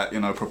what, like, you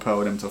know,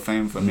 propelled him to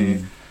fame for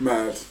me.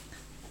 Mad.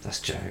 That's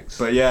jokes.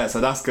 But yeah,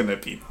 so that's gonna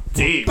be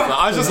deep. Like,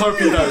 I just hope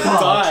he don't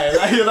die.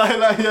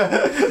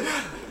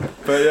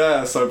 But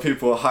yeah, so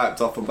people are hyped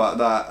up about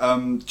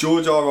that.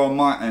 George R.R.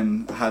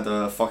 Martin had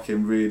a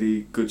fucking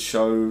really good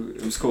show.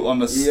 It was called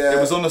it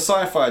was on the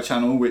Sci-Fi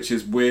Channel, which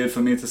is weird for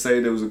me to say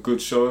there was a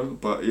good show,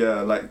 but yeah,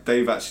 like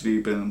they've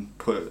actually been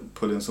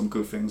putting some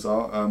good things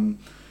out.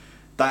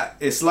 That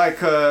it's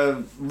like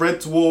a Red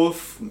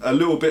Dwarf, a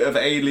little bit of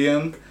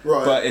Alien,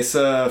 but it's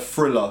a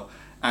thriller,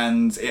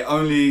 and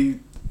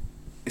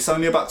it's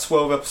only about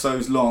 12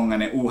 episodes long,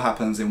 and it all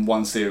happens in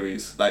one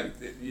series. Like,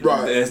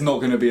 there's not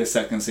going to be a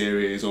second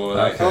series, or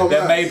like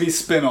there may be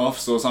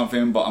spin-offs or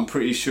something, but I'm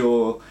pretty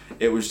sure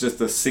it was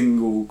just a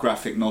single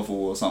graphic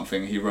novel or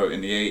something he wrote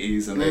in the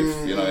 80s, and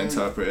they've you know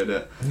interpreted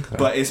it. Okay.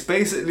 But it's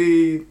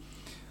basically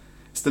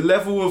the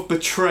level of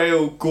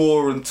betrayal,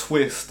 gore, and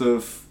twist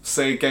of,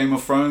 say, Game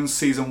of Thrones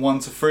season 1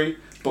 to 3.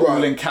 But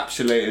all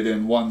encapsulated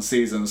in one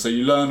season. So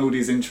you learn all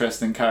these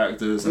interesting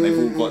characters, and they've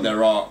all got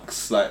their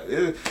arcs. Like.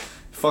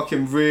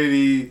 Fucking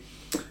really,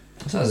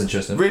 that sounds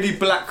interesting. Really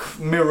Black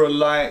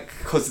Mirror-like,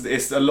 because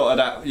it's a lot of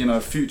that, you know,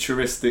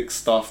 futuristic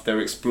stuff they're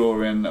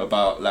exploring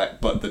about,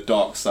 like, but the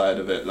dark side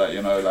of it, like,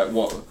 you know, like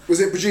what. Was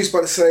it produced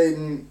by the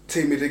same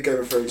team who did Game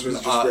of Thrones? Was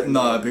it just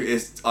no,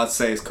 I'd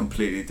say it's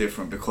completely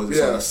different because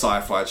it's on the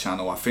Sci-Fi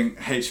Channel. I think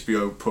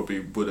HBO probably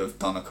would have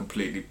done a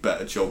completely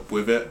better job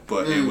with it,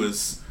 but it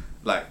was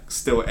like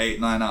still 8,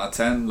 9 out of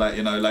 10. Like,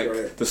 you know,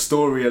 like the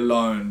story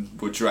alone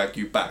would drag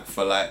you back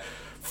for like.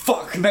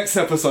 Fuck, next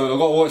episode, I've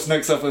got to watch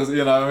next episode,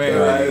 you know what I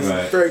mean?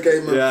 It's very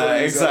Game of Thrones. Yeah,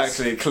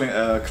 exactly,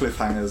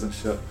 cliffhangers and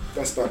shit.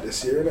 That's about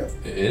this year,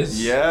 isn't it? It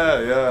is?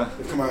 Yeah.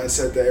 They've come out and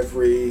said that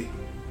every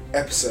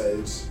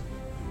episode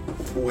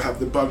will have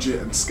the budget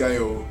and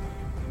scale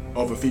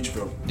of a feature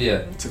film.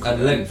 Yeah,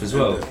 and length as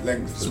well. They're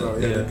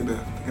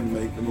gonna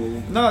make them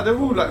all. No, they're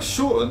all like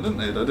shortened, aren't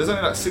they? There's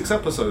only like 6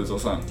 episodes or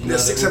something.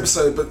 There's 6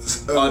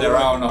 episodes, but they're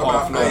hour and a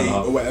half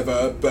long or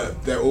whatever.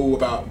 But they're all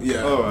about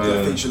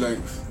feature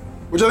length.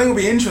 Which I think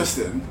will be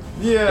interesting.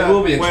 Yeah, it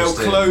will be interesting.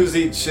 Where it'll close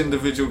each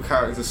individual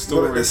character's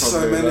story. There's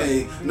so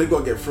many, and they've got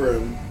to get through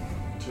them.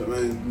 Do you know what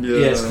I mean?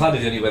 Yeah, it's kind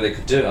of the only way they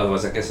could do it.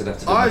 Otherwise, I guess they'd have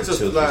to do like 2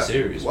 or 3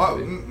 series.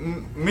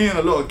 Me and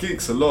a lot of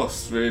geeks are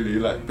lost, really,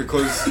 like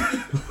because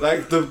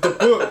like the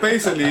book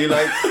basically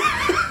like.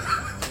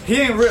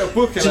 He ain't written a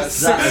book in like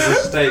 6. That is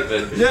a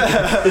statement.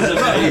 Yeah, it's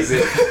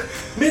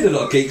amazing. Me and a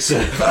lot of geeks are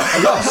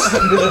lost.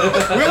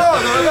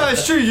 No,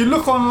 it's true. You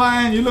look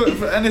online,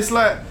 and it's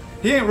like.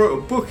 He ain't wrote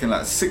a book in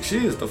like 6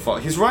 years, the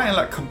fuck. He's writing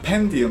like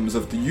compendiums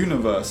of the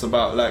universe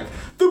about like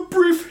the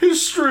brief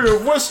history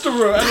of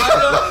Westeros.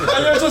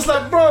 And you're just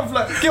like, bruv,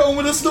 like get on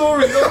with the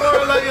story. Don't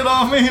worry, like, you know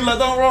what I mean? Like,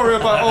 don't worry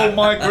about, oh,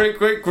 my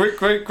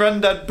great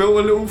granddad built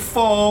a little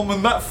farm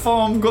and that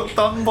farm got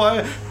done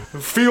by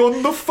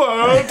Theon the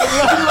Third.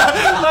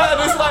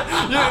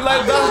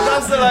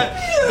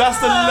 That's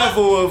the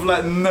level of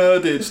like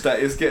nerdage that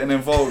is getting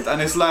involved.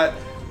 And it's like,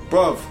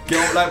 bruv,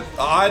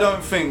 I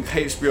don't think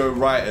HBO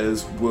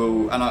writers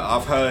will, and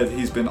I've heard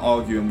he's been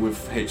arguing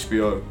with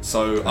HBO,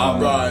 so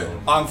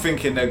I'm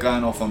thinking they're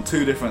going off on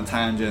 2 different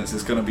tangents.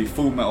 It's going to be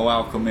Full Metal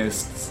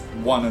Alchemist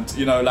 1 and 2,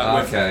 you know,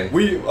 like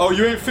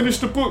you ain't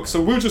finished the book,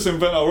 so we'll just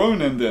invent our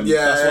own ending.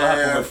 That's what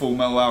happened with Full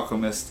Metal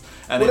Alchemist.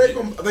 And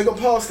have they gone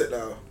past it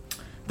now?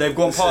 They've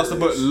gone past the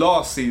book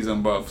last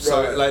season, bruv.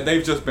 So like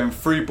they've just been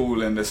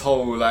freeballing this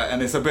whole like,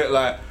 and it's a bit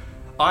like,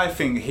 I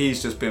think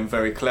he's just been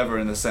very clever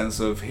in the sense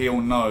of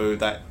he'll know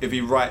that if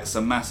he writes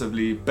a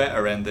massively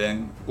better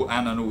ending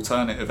and an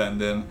alternative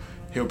ending,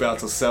 he'll be able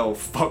to sell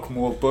fuck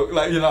more book,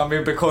 like, you know what I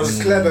mean? Because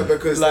it's clever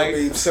because like,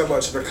 there'll be so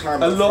much of a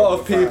clamour. A lot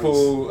of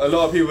people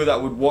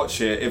that would watch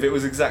it, if it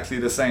was exactly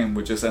the same,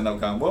 would just end up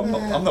going, well,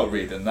 I'm not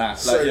reading that.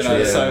 So like, you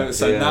know, true.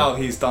 so now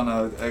he's done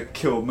a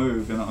kill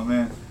move, you know what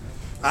I mean?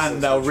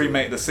 And they'll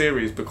remake the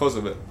series because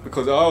of it.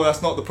 Because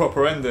that's not the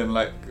proper ending.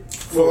 Like,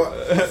 well,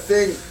 I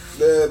think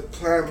the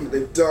plan that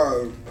they've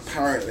done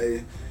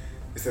apparently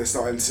is they're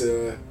starting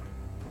to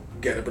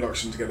get the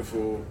production together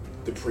for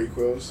the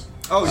prequels.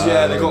 Oh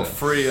yeah, they got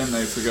 3, haven't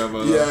they,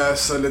 together? Yeah,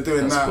 so they're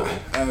doing That's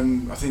that,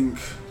 and I think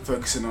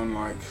focusing on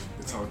like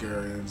the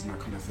Targaryens and that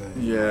kind of thing.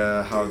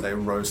 Yeah, how they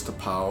rose to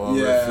power.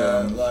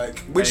 Yeah, with, like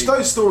which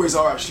those stories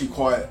are actually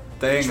quite.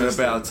 They ain't gonna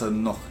be able to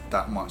knock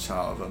that much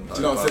out of them. Though,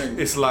 do you know what I think?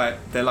 It's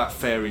like they're like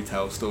fairy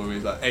tale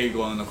stories. Like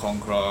Aegon the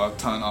Conqueror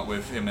turned up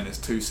with him and his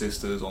 2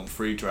 sisters on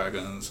 3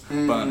 dragons,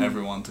 burnt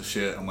everyone to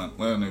shit, and went,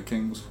 "Well, new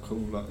king was cool."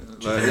 Like, it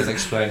doesn't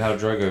explain how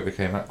Drogo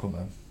became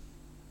Aquaman.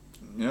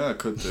 Yeah, it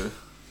could do.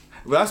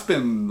 Well, that's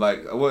been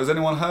like. Well, has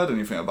anyone heard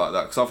anything about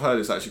that? Because I've heard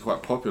it's actually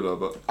quite popular.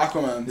 But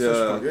Aquaman,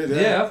 yeah, quite good.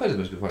 Yeah, I've heard it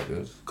must be quite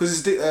good.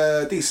 Because it's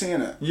DC,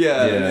 innit?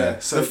 Yeah.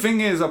 So the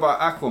thing is about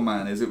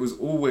Aquaman is it was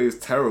always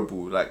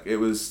terrible. Like it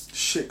was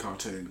shit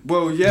cartoon.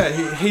 Well, yeah,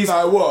 he's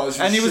no, it was,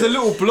 and he was a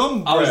little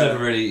blonde. I was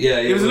never really.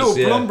 Yeah, he was a little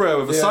blonde bro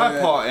with a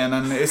side part in,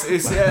 and it's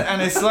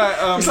and it's like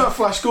it's like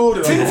Flash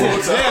Gordon. Tintin,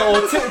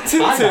 or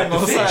Tintin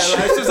or something.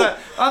 Like, it's just like,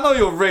 I know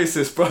you're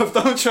racist, bro.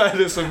 Don't try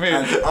this with me.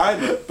 And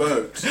I'm a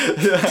boat.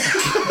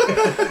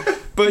 Yeah.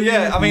 But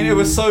yeah, I mean, it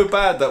was so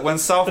bad that when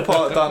South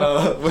Park done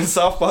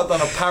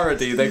a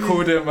parody, they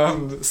called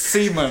him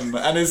Seaman,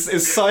 and his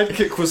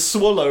sidekick was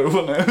Swallow,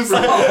 wasn't it? It was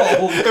like,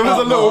 it was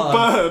a little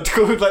bird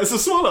called like it's a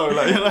swallow,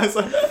 like, you know. It's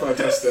like,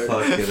 fantastic.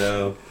 Fucking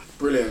hell.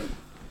 Brilliant.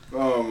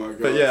 Oh my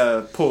god. But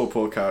yeah,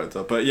 poor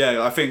character. But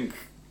yeah, I think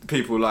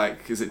people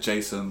like, is it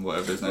Jason,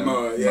 whatever his name?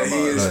 Momoa, yeah, he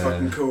is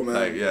fucking cool, man.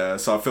 Like, yeah,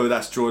 so I feel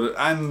that's Jordan.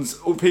 And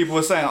all people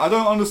were saying, I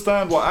don't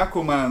understand why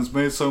Aquaman's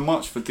made so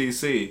much for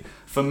DC.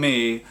 For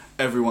me,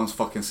 everyone's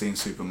fucking seen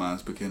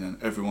Superman's beginning.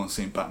 Everyone's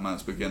seen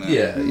Batman's beginning.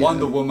 Yeah.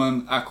 Wonder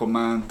Woman,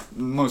 Aquaman.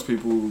 Most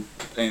people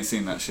ain't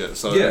seen that shit.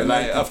 So yeah,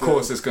 like, of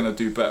course, it's gonna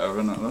do better,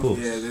 isn't it?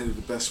 Yeah, they did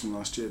the best from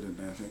last year, didn't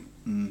they? I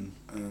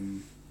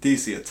think.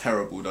 DC are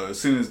terrible though. As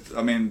soon as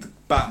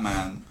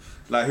Batman,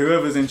 like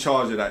whoever's in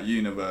charge of that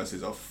universe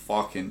is a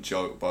fucking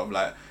joke, bruv.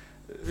 Like,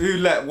 who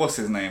let what's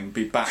his name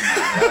be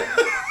Batman? Like,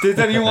 did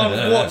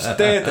anyone watch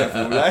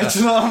Daredevil? Like, do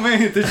you know what I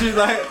mean? Did you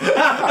like?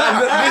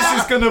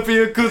 This is gonna be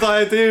a good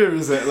idea,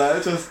 is it?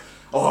 Like, just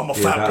I'm a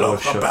fat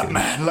bloke, I'm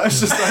Batman. Like, it's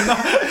just like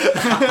that.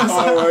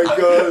 Oh my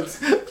god,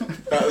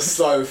 that's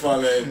so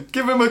funny.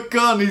 Give him a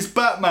gun, he's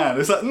Batman.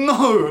 It's like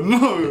no.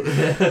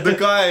 The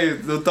guy,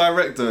 the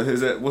director,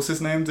 is it? What's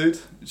his name, dude?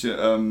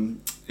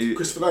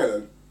 Christopher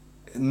Nolan.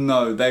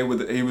 No,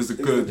 he was a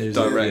good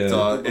director.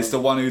 Yeah. It's the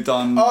one who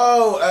done.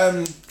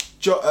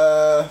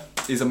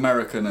 He's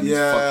American and he's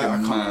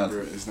fucking mad.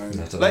 His name.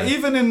 Like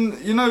even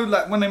in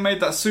like when they made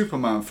that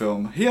Superman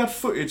film, he had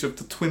footage of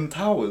the Twin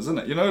Towers, isn't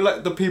it? You know,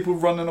 like the people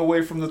running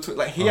away from the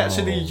like he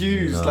actually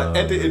used like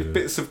edited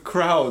bits of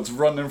crowds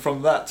running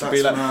from that to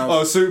be like,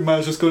 mad.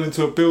 Superman's just gone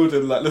into a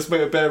building. Like let's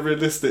make it bare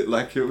realistic,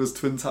 like it was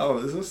Twin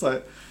Towers. It's just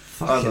like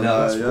fucking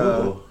hell, that's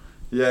brutal.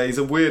 Yeah, he's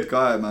a weird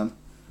guy, man.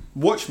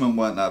 Watchmen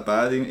weren't that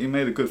bad. He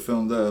made a good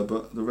film there,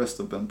 but the rest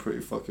have been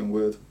pretty fucking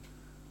weird.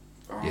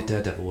 Yeah,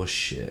 Daredevil was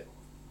shit.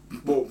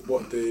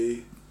 What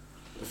the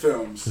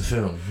films? The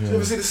film. Yeah. Did you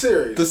ever see the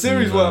series? The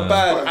series weren't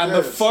bad, and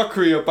the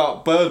fuckery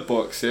about Bird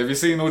Box. Yeah, have you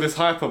seen all this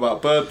hype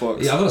about Bird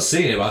Box? Yeah, I've not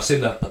seen it, but I've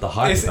seen the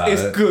hype about it.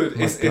 It's good.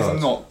 It's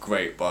not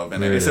great, bruv.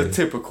 Really? It's a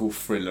typical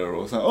thriller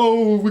or something.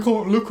 Oh, we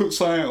can't look at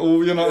something,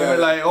 or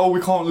like, oh,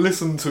 we can't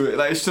listen to it.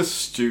 Like, it's just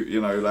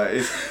stupid, like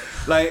it's.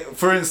 Like,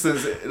 for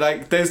instance,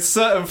 like, there's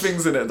certain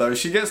things in it, though.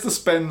 She gets to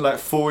spend, like,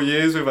 4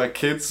 years with her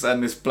kids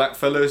and this black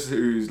fella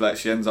who's, like,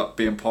 she ends up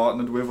being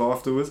partnered with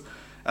afterwards.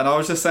 And I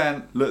was just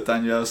saying, look,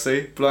 Danielle,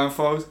 see,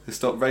 blindfold,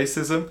 stop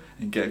racism,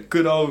 and get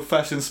good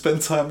old-fashioned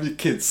spend time with your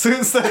kids. So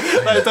instead,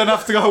 like, don't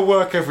have to go to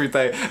work every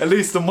day. At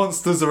least the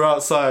monsters are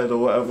outside or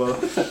whatever.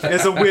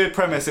 It's a weird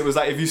premise. It was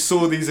like, if you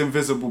saw these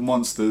invisible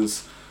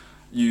monsters,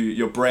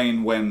 your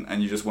brain went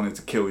and you just wanted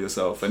to kill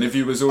yourself. And if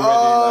you was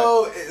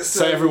already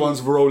so everyone's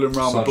rolling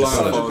around with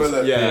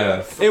blindfolds.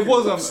 Yeah. It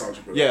wasn't.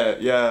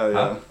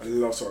 Yeah. I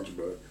love Sandra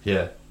Bullock.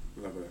 Yeah.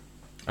 Love her.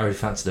 I really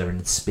fancied her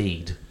in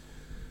Speed.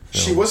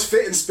 She was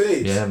fit in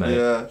speed. Yeah, mate.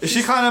 Yeah. Is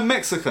she kind of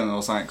Mexican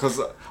or something? Because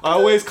I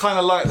always kind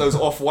of like those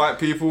off-white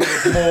people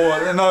with more.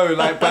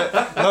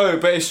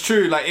 But it's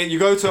true. Like you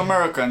go to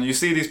America and you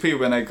see these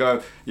people and they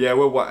go, "Yeah,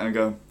 we're white," and I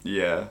go,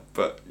 "Yeah,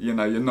 but you're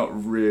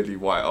not really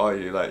white, are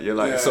you? Like you're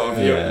like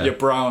you're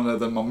browner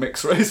than my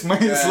mixed race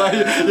mates.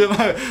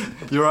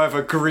 You're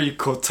either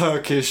Greek or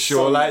Turkish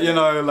or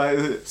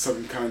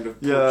some kind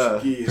of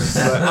Portuguese.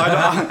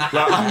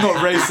 I'm not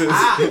racist.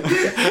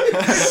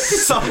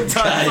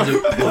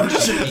 Sometimes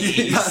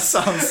that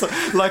sounds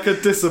like a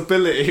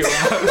disability.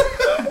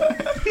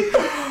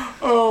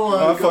 Oh my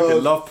God. I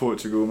fucking love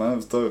Portugal, man. It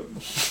was dope.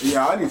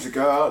 Yeah, I need to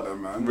go out there,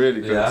 man.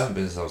 Really good. Yeah, I haven't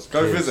been since I was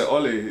Go visit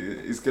Ollie.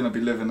 He's gonna be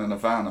living in a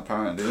van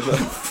apparently.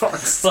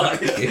 Fuck's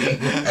sake.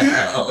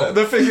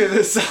 The thing is,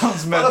 it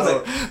sounds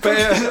mental. But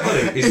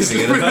he's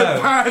living in a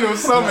van or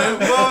something.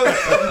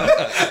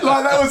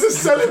 Like that was a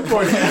selling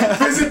point.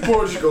 Visit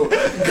Portugal.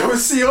 Go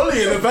see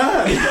Ollie in a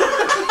van.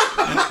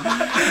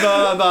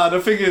 No.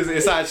 The thing is,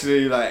 it's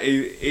actually like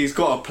he's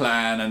got a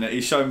plan, and he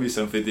showed me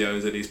some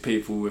videos of these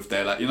people with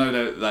their like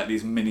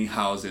these mini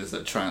houses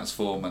that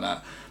transform and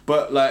that.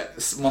 But like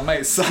my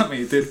mate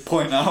Sammy did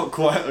point out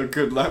quite a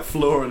good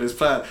flaw in his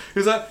plan. He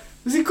was like,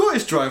 "Has he got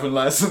his driving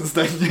license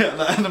then yet?"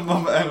 And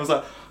I was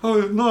like,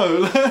 "Oh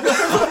no!"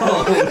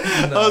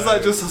 I was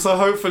like, "Just so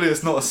hopefully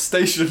it's not a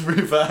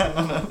stationary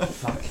van."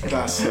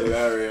 That's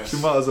hilarious. You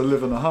might as well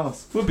live in a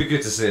house. Would be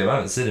good to see him. I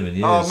haven't seen him in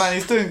years. Oh man,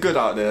 he's doing good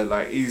out there.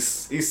 Like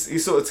he's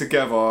sort of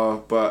together,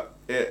 but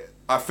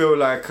I feel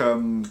like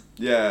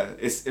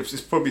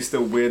it's probably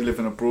still weird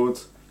living abroad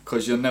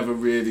because you're never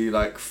really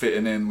like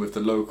fitting in with the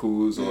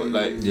locals or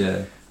I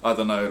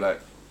don't know,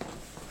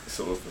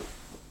 sort of.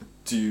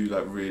 Do you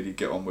really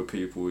get on with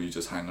people? Or you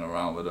just hanging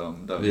around with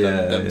them?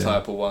 Them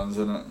type of ones,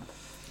 isn't it?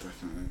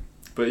 Definitely.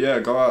 But yeah,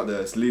 go out there.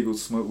 It's legal to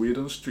smoke weed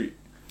on the street,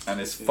 and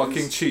it's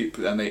fucking cheap.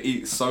 And they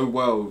eat so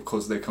well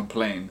because they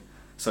complain.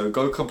 So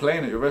go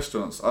complain at your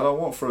restaurants. I don't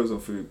want frozen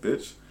food,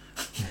 bitch.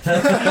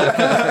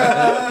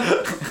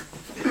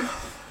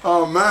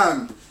 Oh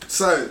man.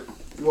 So,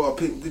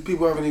 did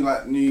people have any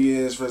New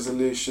Year's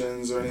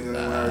resolutions or anything they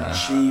want to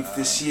achieve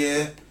this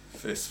year?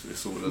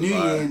 It's all New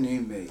year,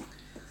 new me.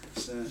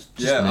 So,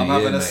 I'm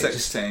having a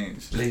sex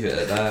change. Leave it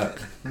at that.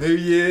 New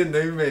year,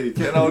 new me.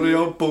 Getting all the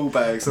old ball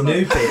bags.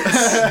 New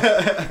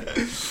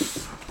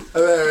bits.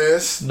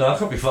 Hilarious. No, I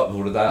can't be fucked with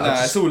all of that.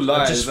 Nah, it's all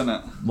lies, isn't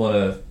it?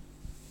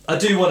 I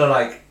do want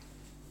to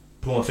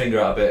pull my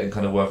finger out a bit and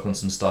kind of work on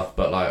some stuff,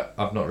 but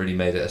I've not really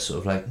made it a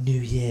sort of New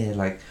Year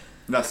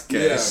That's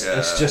gay. Yeah.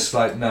 It's just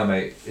no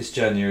mate, it's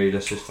January,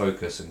 let's just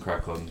focus and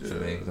crack on for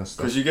me.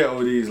 Because you get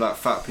all these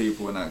fat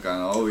people and that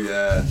going, oh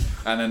yeah,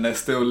 and then they're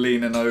still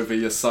leaning over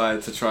your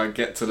side to try and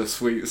get to the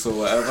sweets or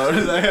whatever.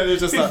 They're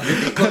just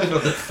calling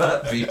on the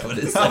fat people.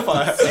 It's so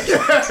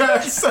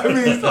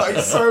many.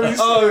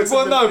 Oh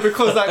well, no,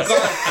 because that guy.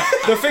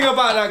 The thing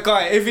about that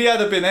guy, if he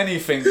had been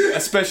anything,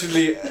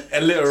 especially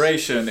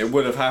alliteration, it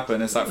would have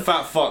happened. It's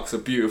fat fuck's a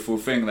beautiful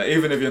thing.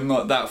 Even if you're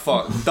not that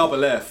fucked,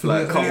 double F.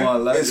 Come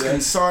on, it's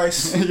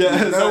concise.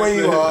 Yeah, you know where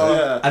you are.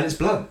 Yeah. And it's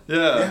blunt.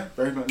 Yeah,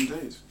 very blunt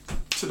indeed.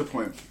 To the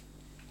point.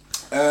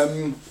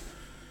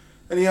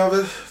 Any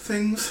other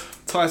things?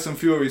 Tyson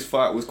Fury's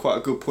fight was quite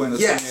a good point of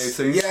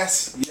 2018.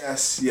 Yes.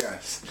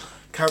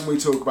 Can we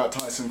talk about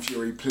Tyson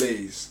Fury,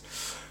 please?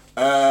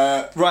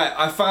 Right,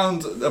 I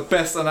found the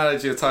best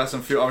analogy of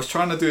Tyson Fury. I was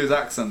trying to do his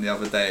accent the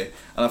other day,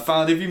 and I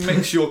found if you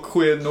mix your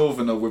queer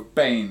northerner with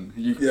Bane,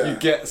 you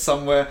get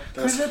somewhere.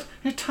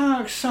 You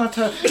talk sort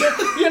of.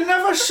 You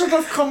never should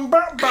have come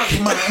back, man.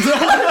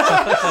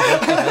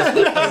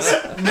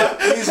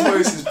 His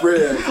voice is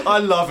brilliant. I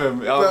love him.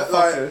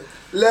 But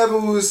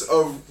levels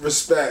of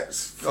respect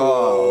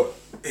for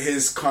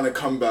his kind of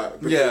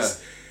comeback.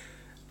 Because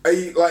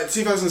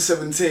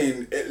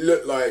 2017, it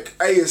looked like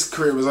his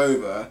career was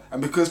over,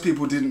 and because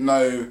people didn't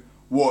know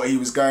what he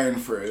was going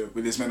through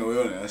with his mental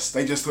illness,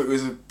 they just thought he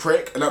was a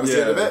prick, and that was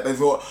the end of it. They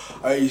thought,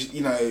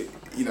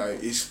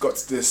 he's got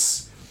to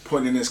this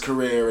point in his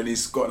career, and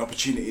he's got an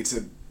opportunity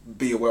to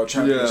be a world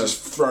champion. He's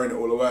just throwing it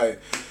all away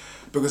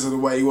because of the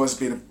way he was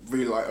being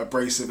really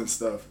abrasive and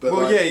stuff.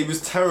 But he was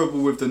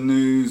terrible with the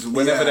news.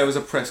 Whenever there was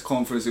a press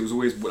conference, it was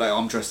always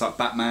I'm dressed like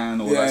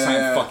Batman or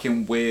something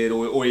fucking weird,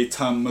 or he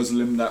turned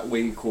Muslim that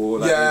week, or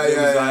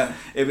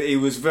it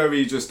was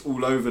very just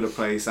all over the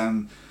place.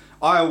 And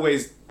I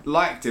always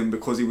liked him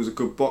because he was a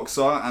good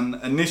boxer,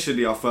 and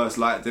initially I first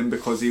liked him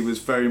because he was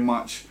very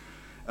much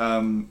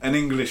an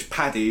English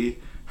paddy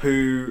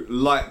who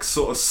likes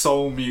sort of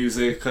soul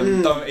music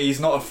and he's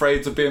not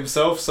afraid to be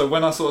himself. So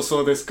when I sort of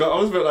saw this guy, I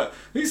was a bit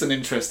he's an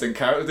interesting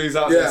character. He's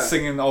out there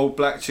singing old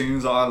black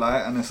tunes that I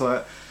like, and it's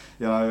I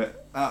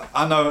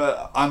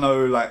know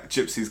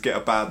gypsies get a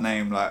bad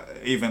name.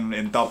 Even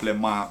in Dublin,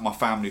 my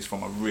family's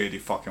from a really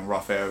fucking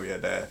rough area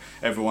there.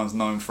 Everyone's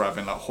known for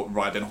having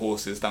riding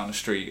horses down the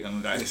street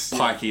and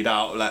pikeyed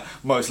out.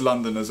 Most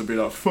Londoners would be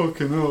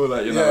fucking hell,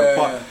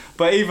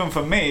 But even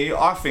for me,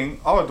 I think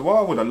I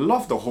would have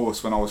loved a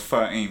horse when I was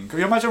 13. Can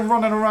you imagine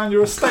running around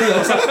your estate? I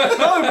was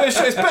no, but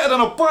it's better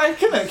than a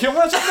bike, isn't it? Can you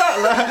imagine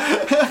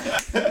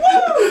that?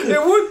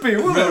 It would be,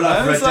 wouldn't it,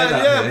 man? It's like,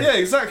 yeah,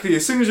 exactly.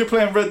 As soon as you're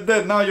playing Red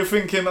Dead, now you're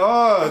thinking,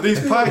 these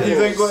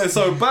packies ain't got it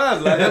so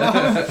bad, like, you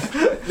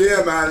know?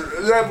 Yeah, man.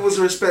 Levels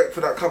of respect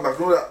for that comeback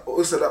and all that.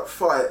 Also, that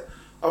fight.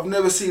 I've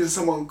never seen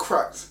someone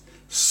cracked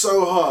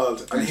so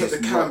hard and hit the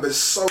canvas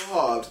so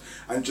hard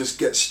and just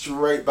get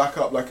straight back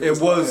up like it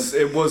was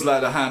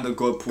like the hand of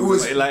God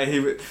pulled him. Like he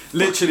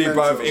literally,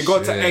 bro, it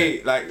got to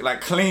 8,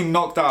 like clean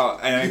knocked out,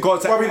 and it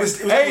got to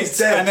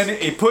 8, and then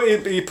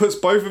he puts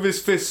both of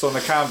his fists on the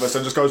canvas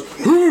and just goes,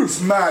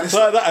 it's mad. It's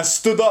like that, and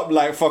stood up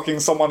like fucking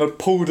someone had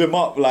pulled him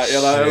up, like,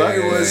 you know, like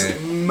it was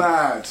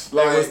mad.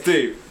 Like, it was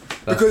deep.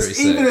 Because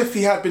even if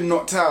he had been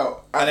knocked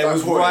out, and it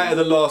was right at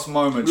the last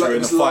moment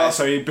during the fight,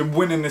 so he'd been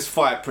winning this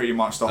fight pretty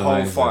much the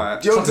whole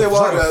fight. Deontay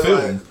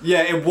Wilder,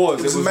 yeah, it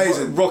was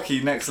amazing.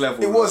 Rocky next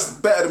level. It was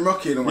better than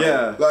Rocky in a way.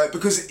 Yeah, like,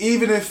 because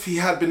even if he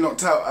had been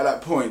knocked out at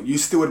that point, you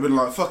still would have been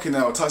like, fucking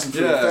hell, Tyson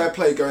Fury, fair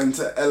play going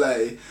to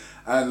LA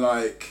and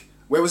like.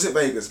 Where was it?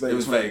 Vegas. It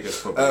was Vegas,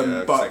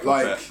 probably. But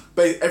like,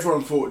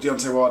 everyone thought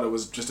Deontay Wilder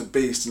was just a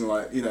beast, and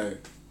like, you know,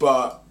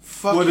 but.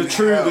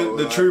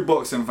 The true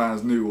boxing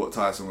fans knew what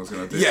Tyson was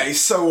gonna do. Yeah,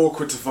 he's so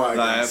awkward to fight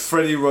against.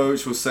 Freddie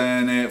Roach was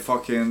saying it.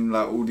 Fucking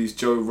like all these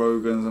Joe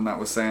Rogans and that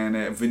was saying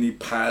it. Vinny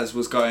Paz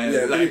was going.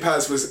 Yeah, Vinny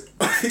Paz was.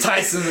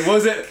 Tyson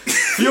was it?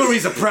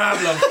 Fury's a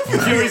problem.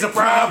 Fury's a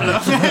problem.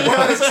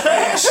 What a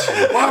trash.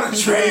 What a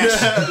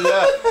trash.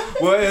 Yeah.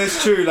 Well,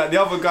 it's true. Like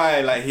the other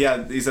guy, like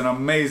he's an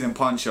amazing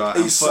puncher.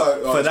 He's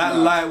for that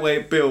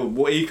lightweight build,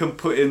 what he can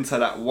put into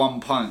that one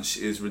punch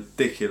is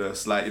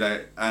ridiculous. Like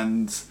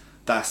and.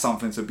 That's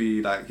something to be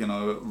like, you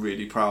know,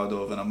 really proud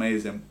of and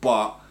amazing.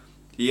 But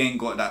he ain't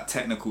got that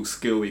technical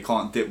skill. He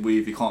can't dip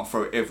weave. He can't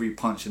throw every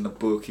punch in the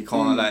book. He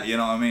can't like, you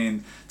know what I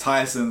mean?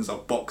 Tyson's a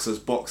boxer's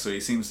boxer.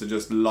 He seems to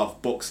just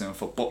love boxing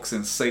for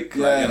boxing's sake.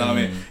 Like, you know what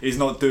I mean? He's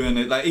not doing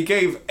it. Like he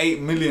gave 8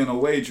 million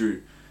away,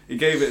 Drew. He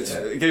gave it.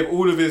 He gave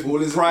all of his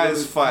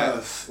prize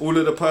fight, all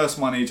of the purse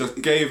money. He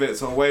just gave it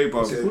away,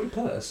 bro. Is it called a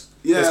purse?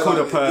 Yeah, it's called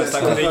a purse.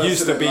 Yeah, like it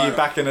used to be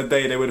back in the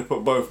day, they would have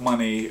put both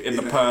money in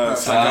the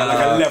purse, like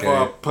a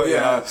lever. Put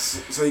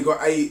so you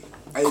got 8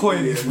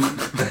 coin.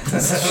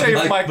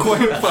 Shave my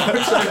coin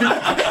purse.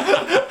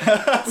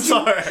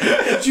 Sorry.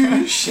 Did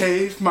you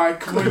shave my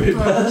coin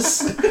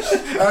purse?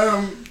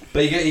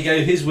 But he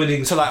gave his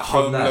winnings to like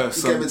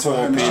homeless and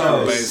poor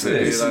people,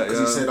 basically. Because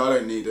he said, "I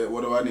don't need it.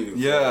 What do I need it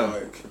for?"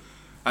 Like,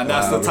 and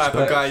that's the type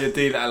of guy you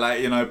deal at, like,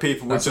 you know,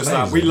 people were just amazing.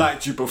 Like, we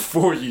liked you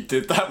before you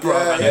did that, bro.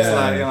 And it's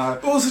like, you know.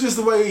 But also just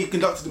the way he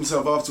conducted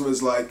himself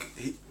afterwards, like,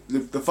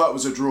 the fight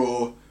was a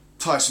draw.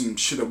 Tyson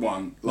should have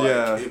won.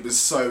 Like, it was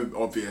so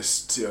obvious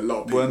to a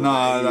lot of people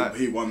that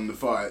he won the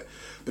fight.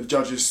 But the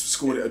judges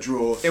scored it a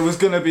draw. It was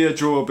going to be a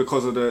draw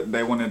because of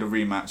they wanted a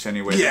rematch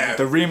anyway. Yeah.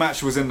 The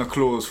rematch was in the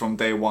clause from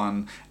day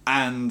one.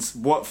 And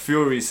what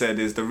Fury said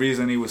is the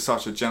reason he was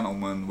such a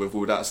gentleman with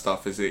all that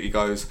stuff is that he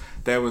goes,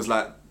 there was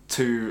like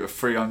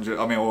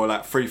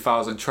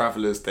 3,000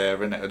 travellers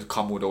there and it had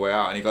come all the way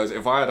out, and he goes,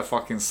 if I had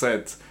fucking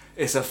said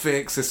it's a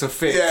fix,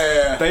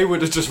 they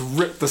would have just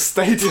ripped the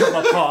stadium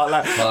apart.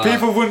 Like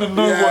people wouldn't have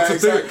known what to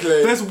do.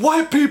 There's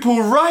white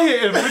people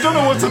rioting, we don't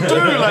know what to do.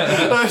 Like,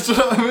 do you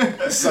know what I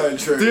mean? So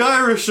true. The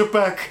Irish are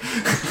back.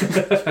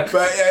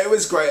 But yeah, it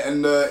was great,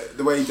 and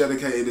the way he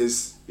dedicated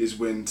his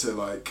win to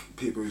like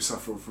people who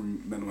suffer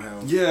from mental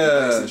health.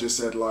 Yeah, he just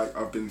said like,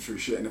 I've been through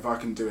shit, and if I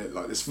can do it,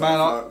 like this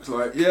fuck,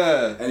 like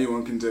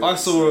anyone can do it. I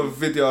saw a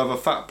video of a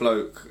fat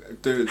bloke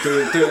doing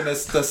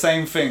the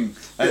same thing,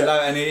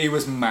 and he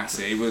was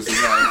massive. He was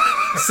like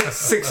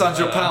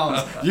 600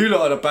 pounds. You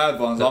lot are the bad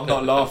ones. I'm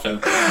not laughing.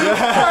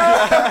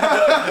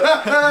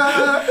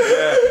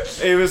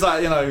 He was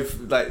like, you know,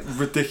 like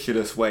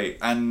ridiculous weight,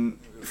 and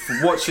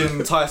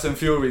watching Tyson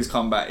Fury's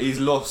comeback, he's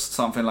lost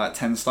something like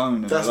 10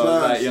 stone. That's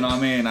like, you know what I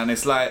mean? And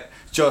it's like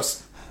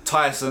just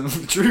Tyson,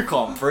 Drew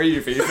can't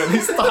breathe even.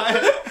 He's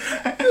tired.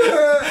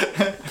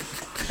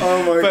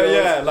 Oh my god. But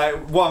yeah,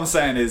 like what I'm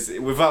saying is,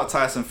 without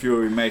Tyson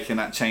Fury making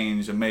that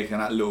change and making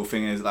that little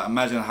thing, is like,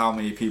 imagine how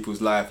many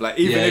people's life, like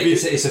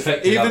it's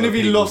affected even if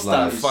he lost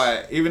lives.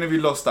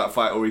 that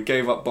fight, or he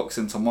gave up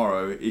boxing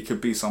tomorrow, he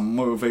could be some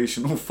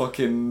motivational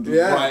fucking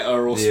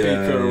writer or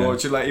speaker, or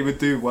just, like, he would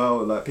do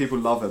well. Like, people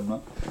love him,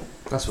 man.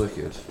 That's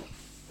wicked.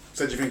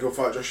 So do you think he'll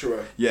fight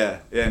Joshua? Yeah,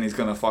 and he's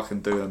gonna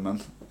fucking do it,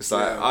 man. It's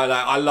like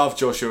I love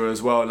Joshua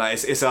as well. Like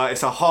it's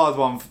a hard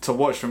one to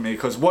watch for me,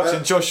 because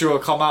watching Joshua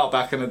come out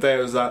back in the day,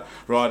 it was like,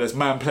 right, this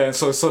man playing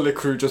so solid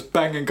crew, just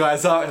banging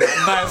guys out in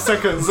like 9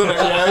 seconds, isn't it?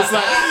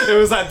 Yeah, it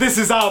was like this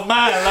is our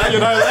man, like, you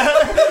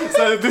know.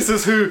 So this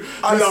is who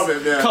I love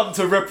him. Yeah, come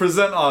to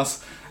represent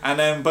us. And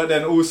then, but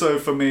then also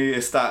for me,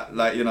 it's that,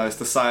 like, you know, it's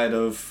the side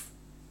of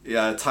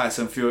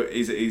Tyson Fury.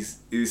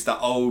 He's that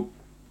old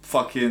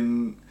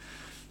fucking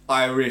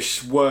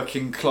Irish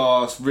working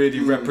class, really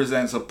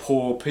represents a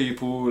poor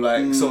people,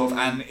 like sort of,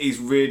 and he's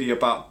really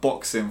about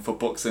boxing for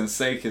boxing's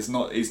sake. He's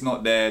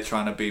not there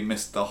trying to be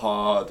Mr.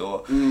 Hard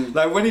or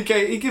like when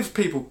he gives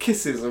people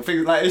kisses and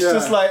things, like it's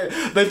just like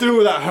they do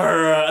all that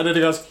and then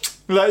he goes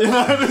like, you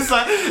know, it's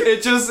like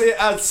it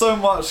adds so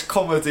much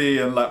comedy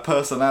and like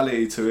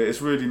personality to it.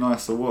 It's really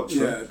nice to watch.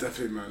 Yeah,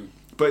 definitely, man.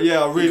 But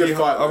yeah, I really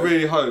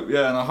hope,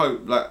 yeah, and I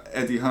hope like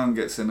Eddie Hearn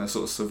gets in a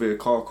sort of severe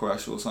car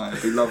crash or something.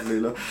 It'd be lovely.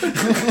 Look.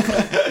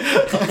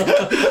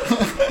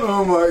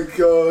 Oh my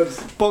god.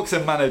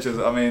 Boxing managers,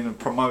 I mean,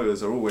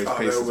 promoters are always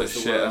pieces of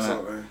shit.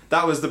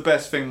 That was the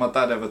best thing my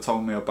dad ever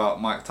told me about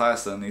Mike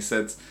Tyson. He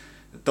said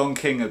Don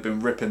King had been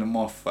ripping him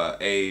off for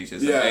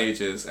ages and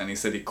ages, and he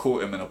said he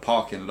caught him in a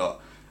parking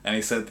lot, and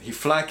he said he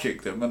flag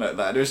kicked him, and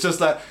it was just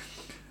like,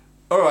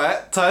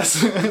 alright,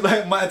 Tyson,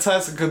 like Mike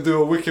Tyson can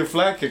do a wicked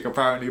flag kick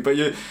apparently, but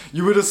you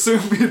would assume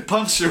he'd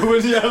punch you,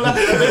 wouldn't you? Like,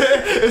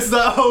 it's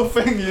that whole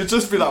thing, you'd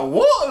just be like,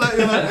 what? Like,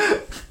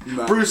 you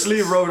know, Bruce Lee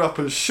rolled up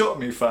and shot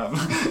me, fam.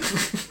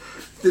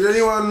 Did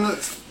anyone,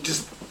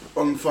 just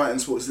on fighting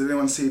sports, did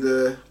anyone see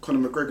the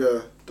Conor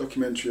McGregor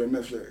documentary on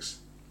Netflix?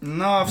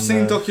 No, I've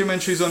seen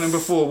documentaries on him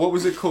before. What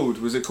was it called?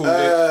 Was it called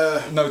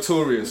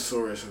Notorious?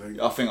 Notorious,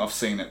 I think I've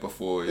seen it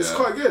before. Yeah. It's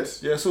quite good.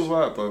 Yeah, it's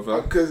alright,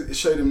 brother. Because it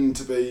showed him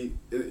to be,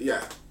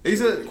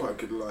 he's quite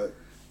good. Like,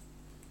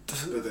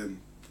 but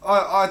then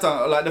I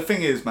don't like. The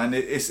thing is, man,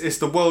 it's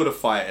the world of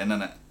fighting,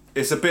 isn't it?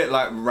 It's a bit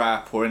like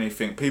rap or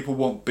anything. People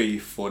want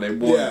beef, or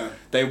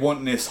they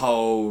want this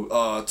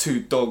whole two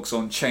dogs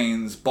on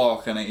chains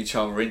barking at each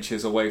other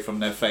inches away from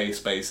their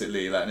face,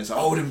 basically. Like, and it's like,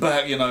 hold him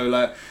back, you know.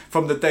 Like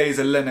from the days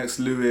of Lennox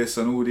Lewis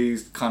and all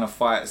these kind of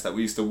fights that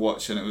we used to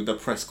watch, and it was the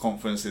press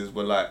conferences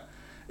were like,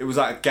 it was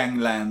like a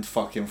gangland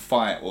fucking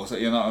fight, or so.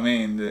 You know what I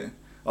mean?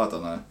 I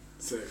don't know.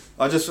 So.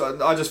 I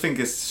just think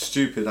it's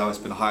stupid how it's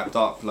been hyped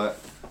up, like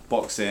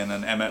boxing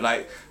and MMA.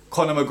 Like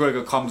Conor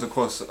McGregor comes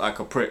across like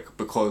a prick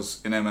because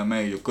in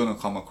MMA you're gonna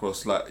come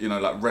across like, you know,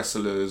 like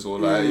wrestlers or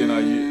like, you know,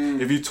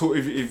 if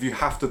you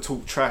have to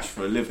talk trash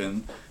for a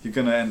living, you're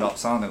gonna end up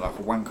sounding like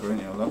a wanker,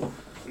 ain't you? Like?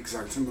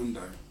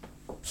 Exactamundo.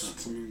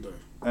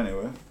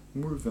 Anyway,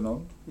 moving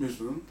on.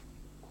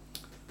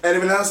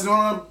 Anything else you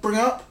want to bring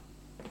up?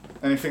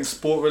 Anything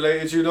sport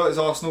related you lot? Is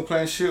Arsenal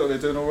playing shit, or are they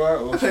doing alright?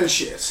 They're playing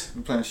shit.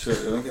 They're playing shit,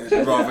 yeah.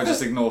 Okay. Rather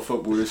just ignore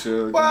football this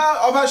year. Again. Well,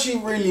 I've actually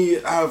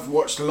really have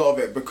watched a lot of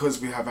it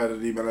because we have had a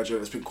new manager.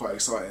 It's been quite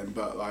exciting,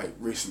 but like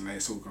recently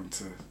it's all gone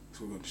to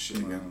shit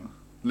again.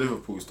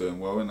 Liverpool's doing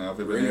well, isn't they? Have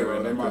they been really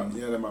well? They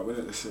might win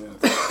it this year.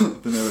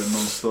 Been hearing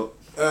non-stop.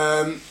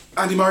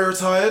 Andy Murray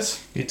retired.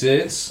 He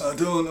did. I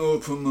don't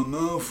open my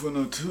mouth when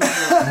I talk.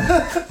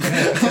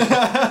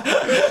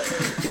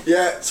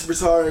 Yeah, it's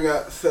retiring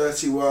at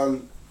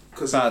 31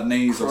 because bad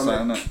knees or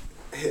something.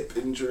 Hip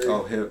injury.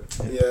 Oh, hip.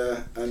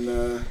 Yeah,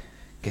 and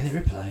get it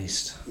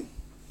replaced.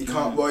 You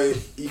can't. Well,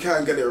 you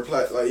can get it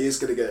replaced. Like he is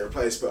going to get it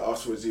replaced, but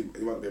afterwards he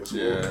won't be able to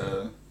walk.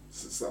 Yeah.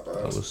 It's that bad.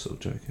 I was sort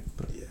of joking,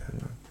 but yeah.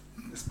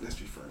 Let's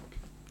be frank.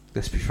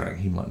 Let's be frank.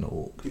 He might not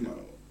walk. He might not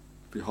walk.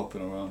 Be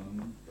hopping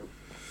around.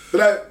 But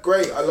no,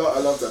 great. I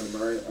love Andy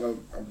Murray.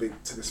 I'm big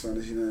tennis fan,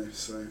 as you know.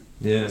 So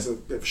yeah, it was a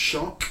bit of a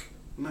shock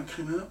when that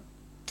came out.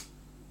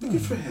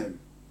 Good for him.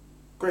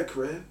 Great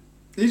career.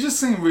 He just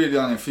seemed really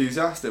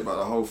unenthusiastic about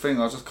the whole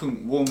thing. I just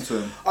couldn't warm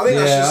to him. I think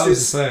that's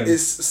just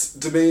his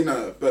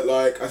demeanour. But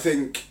like, I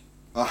think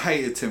I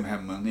hated Tim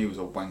Henman. He was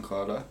a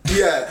wanker though.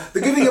 Yeah,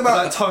 the good thing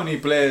about like Tony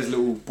Blair's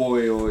little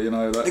boy, or you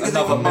know, like the good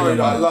thing about Murray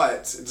that I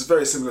liked. It's a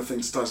very similar thing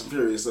to Tyson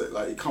Fury. Is that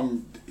like he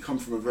come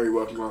from a very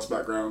working class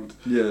background.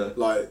 Yeah.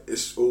 Like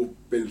it's all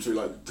been through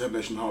like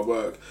determination, and hard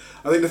work.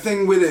 I think the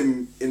thing with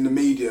him in the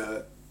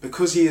media,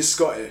 because he is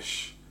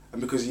Scottish. And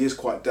because he is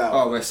quite down.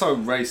 Oh, we're so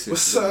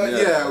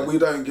racist. We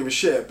don't give a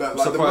shit. But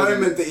like the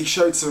moment that he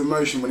showed some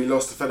emotion when he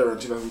lost to Federer in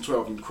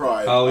 2012 and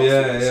cried. Oh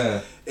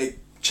yeah. It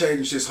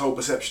changed his whole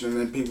perception, and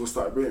then people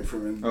started rooting for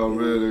him. And, oh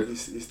really?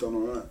 He's done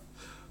all right.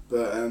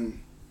 But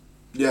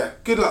yeah,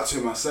 good luck to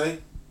him. I say.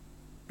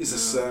 He's a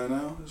sir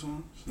now as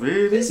well. So.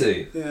 Really? Is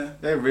he? Yeah.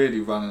 They're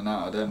really running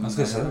out of them. I was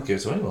going to say, I'll give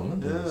it to anyone,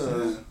 wouldn't they?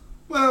 Yeah.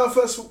 Well,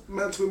 first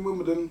man to win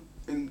Wimbledon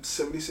in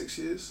 76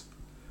 years.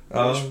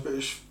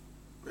 British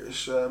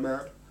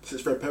man.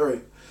 Since Fred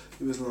Perry,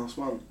 he was the last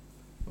one.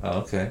 Oh,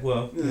 okay.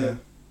 Well, yeah.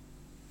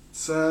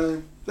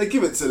 So they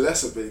give it to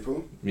lesser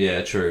people.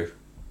 Yeah, true.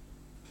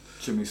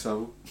 Jimmy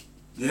Savile.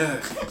 Yeah,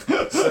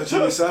 Sir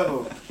Jimmy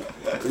Savile.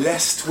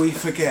 Lest we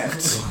forget.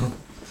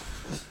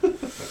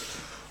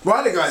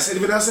 Right then, guys.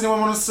 Anything else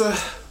anyone wants to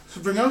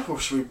bring up, or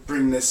should we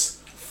bring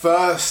this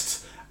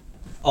first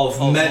of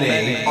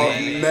many?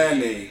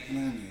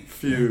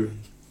 Few.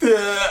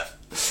 To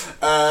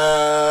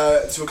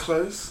a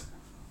close?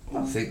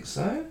 I think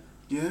so.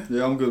 Yeah?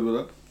 Yeah, I'm good with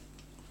that.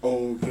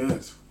 Oh,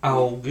 good.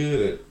 Oh,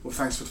 good. Well,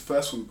 thanks for the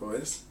first one,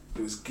 boys.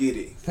 It was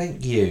giddy.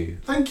 Thank you.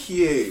 Thank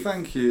you.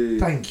 Thank you. No,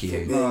 thank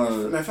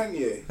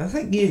you. No,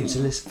 thank you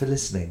for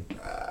listening.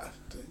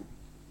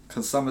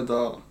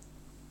 Kamsahamnida,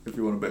 if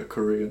you want a bit of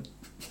Korean.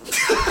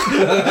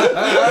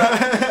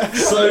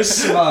 So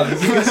smug. You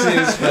can see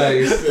his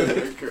face.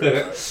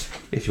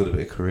 If you want a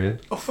bit of Korean.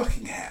 Oh,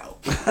 fucking hell.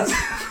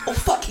 Oh,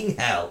 fucking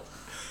hell.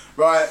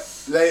 Right,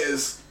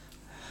 laters.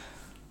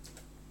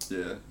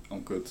 Yeah,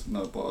 I'm good.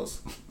 No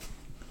bars.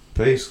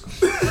 Peace.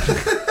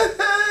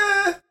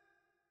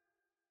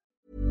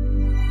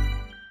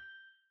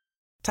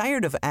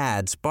 Tired of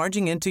ads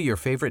barging into your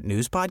favorite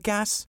news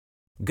podcasts?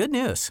 Good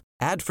news.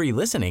 Ad-free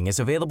listening is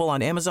available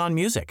on Amazon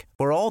Music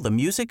for all the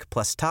music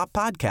plus top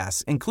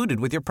podcasts included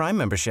with your Prime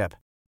membership.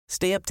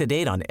 Stay up to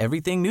date on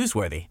everything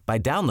newsworthy by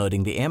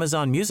downloading the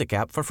Amazon Music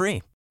app for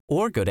free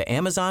or go to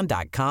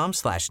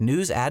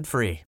amazon.com/news ad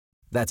free.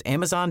 That's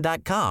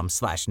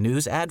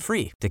amazon.com/news ad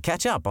free to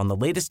catch up on the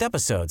latest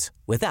episodes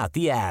without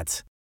the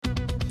ads.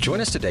 Join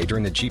us today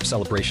during the Jeep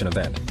Celebration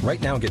event. Right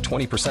now, get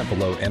 20%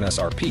 below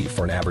MSRP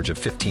for an average of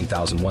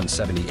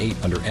 $15,178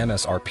 under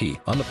MSRP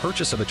on the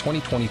purchase of a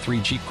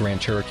 2023 Jeep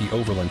Grand Cherokee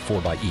Overland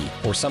 4xE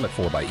or Summit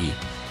 4xE.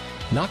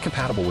 Not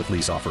compatible with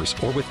lease offers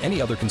or with any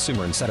other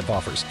consumer incentive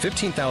offers.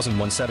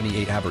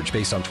 $15,178 average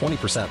based on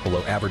 20%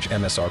 below average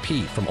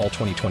MSRP from all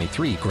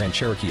 2023 Grand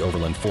Cherokee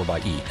Overland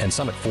 4xE and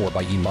Summit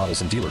 4xE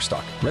models in dealer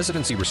stock.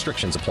 Residency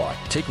restrictions apply.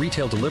 Take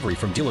retail delivery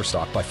from dealer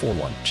stock by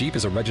 4/1. Jeep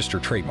is a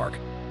registered trademark.